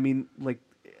know, I mean, like,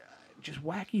 just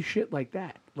wacky shit like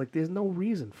that. Like, there's no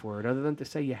reason for it other than to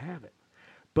say you have it.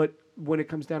 But when it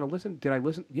comes down to did I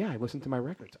listen? Yeah, I listened to my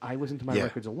records. I listened to my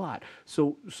records a lot.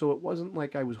 So it wasn't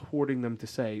like I was hoarding them to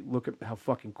say, look at how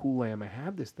fucking cool I am. I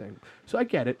have this thing. So I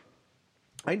get it.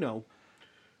 I know.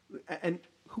 And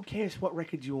who cares what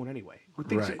records you own anyway? Who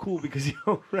thinks you're cool because you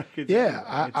own records?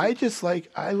 Yeah, anyway?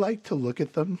 I like to look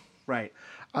at them. Right.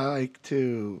 I like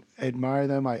to admire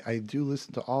them. I do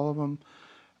listen to all of them.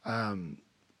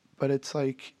 But it's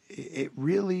like, it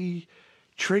really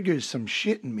triggers some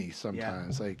shit in me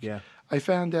sometimes. I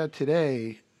found out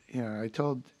today, you know, I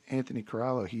told Anthony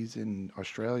Corallo, he's in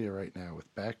Australia right now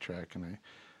with Backtrack, and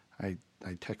I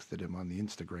texted him on the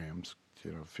Instagrams,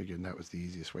 you know, figuring that was the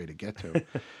easiest way to get to him.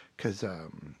 Because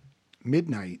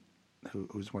Midnight,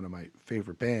 who's one of my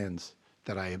favorite bands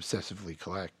that I obsessively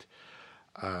collect,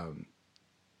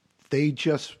 they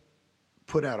just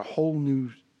put out a whole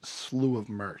new slew of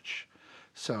merch.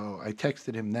 So I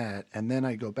texted him that, and then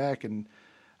I go back and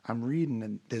I'm reading,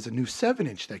 and there's a new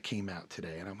 7-inch that came out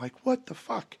today, and I'm like, what the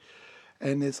fuck?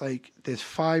 And it's like, there's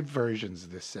 5 versions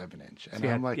of this 7-inch, and so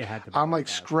I'm like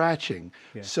scratching.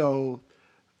 Yeah. So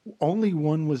only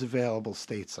one was available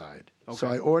stateside. Okay. So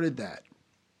I ordered that.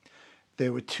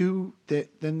 There were 2.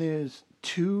 Then there's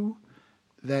 2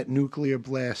 that Nuclear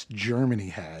Blast Germany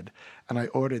had, and I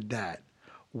ordered that.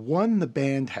 One the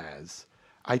band has.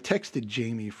 I texted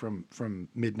Jamie from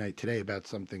Midnight today about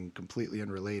something completely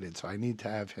unrelated, so I need to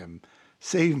have him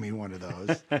Save me one of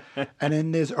those. And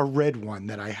then there's a red one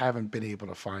that I haven't been able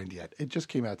to find yet. It just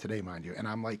came out today, mind you, and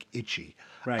I'm like itchy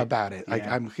about it. Like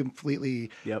Yeah. I'm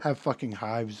completely have fucking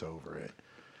hives over it.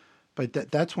 But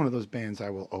that's one of those bands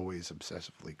I will always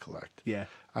obsessively collect. Yeah.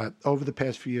 Over the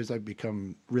past few years, I've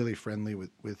become really friendly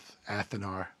with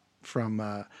Athanar from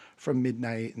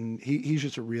Midnight, and he's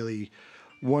just a really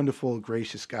wonderful,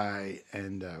 gracious guy.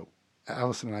 And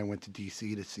Allison and I went to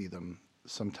DC to see them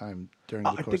sometime during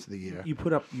the course of the year. You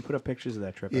put up pictures of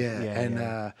that trip.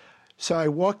 Yeah, so I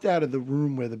walked out of the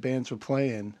room where the bands were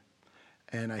playing,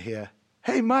 and I hear,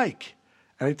 "Hey, Mike,"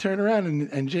 and I turn around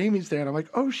and Jamie's there, and I'm like,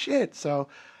 "Oh shit!" So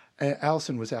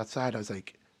Allison was outside. I was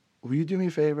like, "Will you do me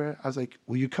a favor?" I was like,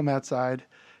 "Will you come outside?"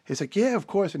 He's like, "Yeah, of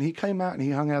course." And he came out and he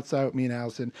hung outside with me and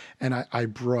Allison, and I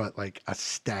brought like a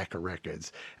stack of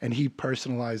records, and he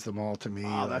personalized them all to me.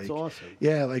 Oh, that's like, awesome.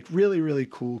 Yeah, like really, really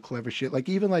cool, clever shit. Like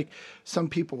even like some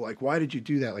people were like, "Why did you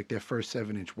do that?" Like their first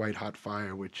 7-inch White Hot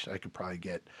Fire, which I could probably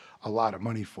get a lot of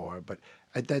money for, but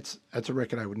that's a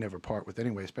record I would never part with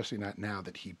anyway, especially not now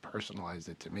that he personalized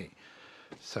it to me.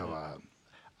 So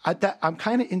I'm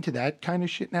kind of into that kind of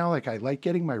shit now. Like I like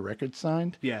getting my records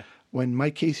signed. Yeah. When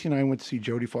Mike Casey and I went to see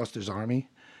Jodie Foster's Army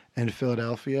in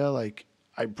Philadelphia, like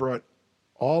I brought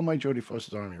all my Jodie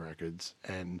Foster's Army records,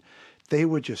 and they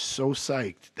were just so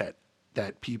psyched that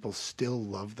people still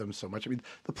love them so much. I mean,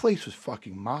 the place was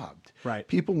fucking mobbed. Right.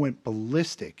 People went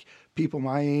ballistic. People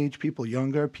my age, people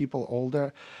younger, people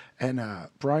older, and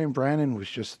Brian Brannon was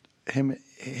just him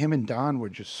and Don were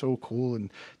just so cool, and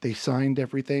they signed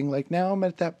everything. Like now I'm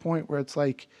at that point where it's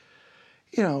like,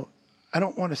 you know, I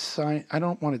don't want it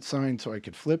signed so I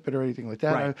could flip it or anything like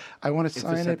that. Right. I want to It's a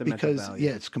sign it sentimental because value.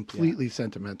 it's completely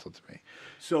sentimental to me.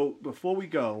 So before we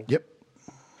go, Yep.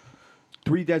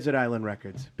 3 Desert Island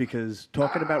Records, because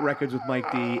talking about records with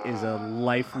Mike D is a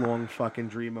lifelong fucking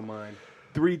dream of mine.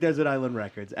 3 Desert Island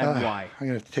Records, and why? I'm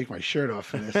gonna have to take my shirt off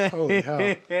for this. Holy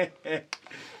hell!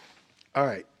 All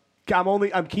right.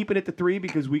 I'm keeping it to 3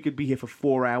 because we could be here for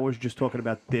 4 hours just talking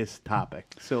about this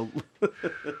topic. So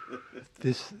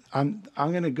I'm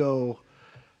gonna go.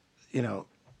 You know,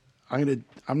 I'm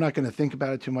not gonna think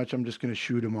about it too much. I'm just gonna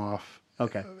shoot him off.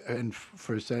 Okay. And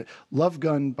for a second, Love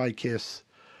Gun by Kiss,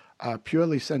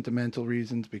 purely sentimental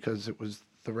reasons because it was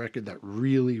the record that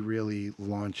really, really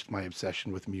launched my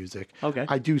obsession with music. Okay.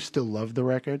 I do still love the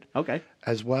record. Okay.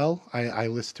 As well, I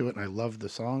listen to it and I love the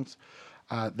songs.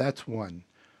 That's one.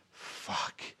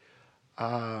 Fuck.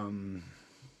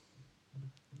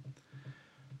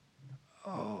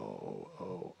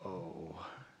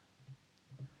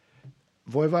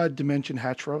 Voivod Dimension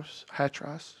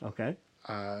Hatros. Okay.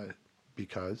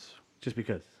 Because Just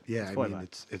because. yeah, It's I mean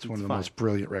Voivod. it's one of the fine. most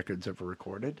brilliant records ever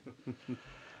recorded.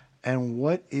 And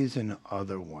what is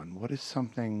another one? What is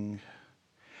something?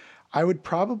 I would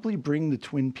probably bring the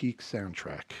Twin Peaks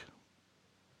soundtrack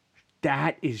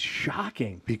That is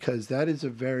shocking. because that is a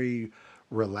very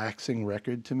relaxing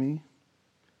record to me.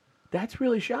 That's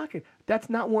really shocking. That's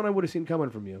not one I would have seen coming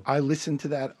from you. I listen to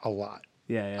that a lot.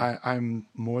 Yeah. I'm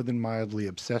more than mildly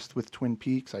obsessed with Twin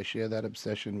Peaks. I share that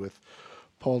obsession with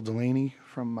Paul Delaney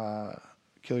from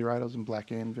Kill Your Idols and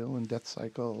Black Anvil and Death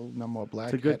Cycle, No More Black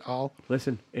It's a good. et al.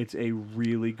 Listen, it's a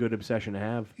really good obsession to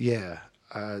have. Yeah.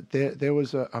 There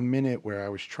was a minute where I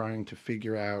was trying to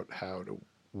figure out how to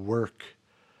work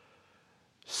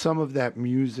some of that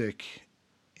music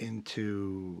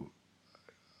into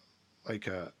like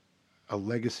a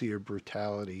Legacy or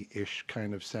Brutality-ish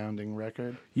kind of sounding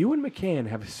record. You and McCann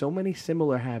have so many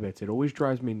similar habits. It always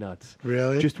drives me nuts.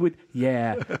 Really? Just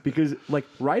because like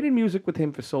writing music with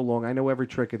him for so long, I know every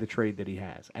trick of the trade that he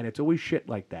has, and it's always shit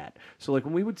like that. So like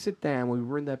when we would sit down, when we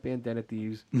were in that band Den at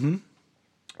Thieves,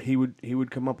 he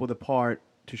would come up with a part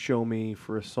to show me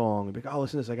for a song. He'd be like, "Oh,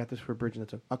 listen to this. I got this for a bridge." And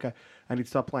that's okay. And he'd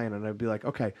stop playing, and I'd be like,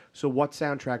 "Okay, so what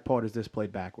soundtrack part is this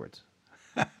played backwards?"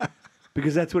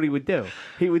 Because that's what he would do.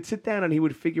 He would sit down and he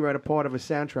would figure out a part of a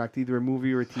soundtrack, either a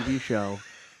movie or a TV show,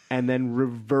 and then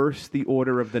reverse the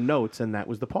order of the notes, and that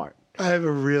was the part. I have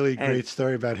a really great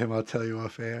story about him I'll tell you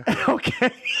off air. Okay.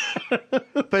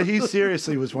 But he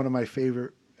seriously was one of my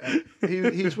favorite.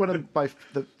 He's one of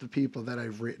the people that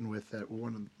I've written with that were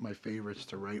one of my favorites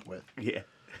to write with. Yeah.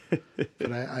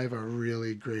 But I have a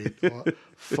really great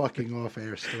fucking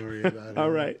off-air story about him. All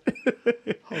right.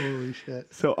 Holy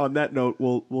shit. So on that note,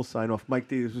 we'll sign off. Mike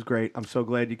D, this was great. I'm so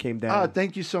glad you came down.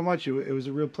 Thank you so much. It was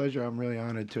a real pleasure. I'm really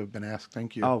honored to have been asked.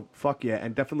 Thank you. Oh, fuck yeah.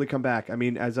 And definitely come back. I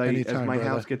mean, as Anytime, my brother.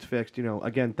 house gets fixed,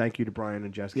 again, thank you to Brian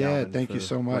and Jess Yeah, Galvin thank you for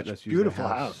so much. letting us use Beautiful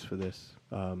their house. for this.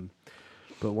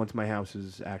 But once my house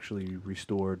is actually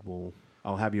restored,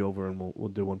 I'll have you over and we'll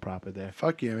do one proper there.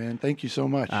 Fuck yeah, man. Thank you so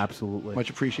much. Absolutely. Much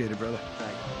appreciated, brother.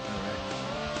 Thanks.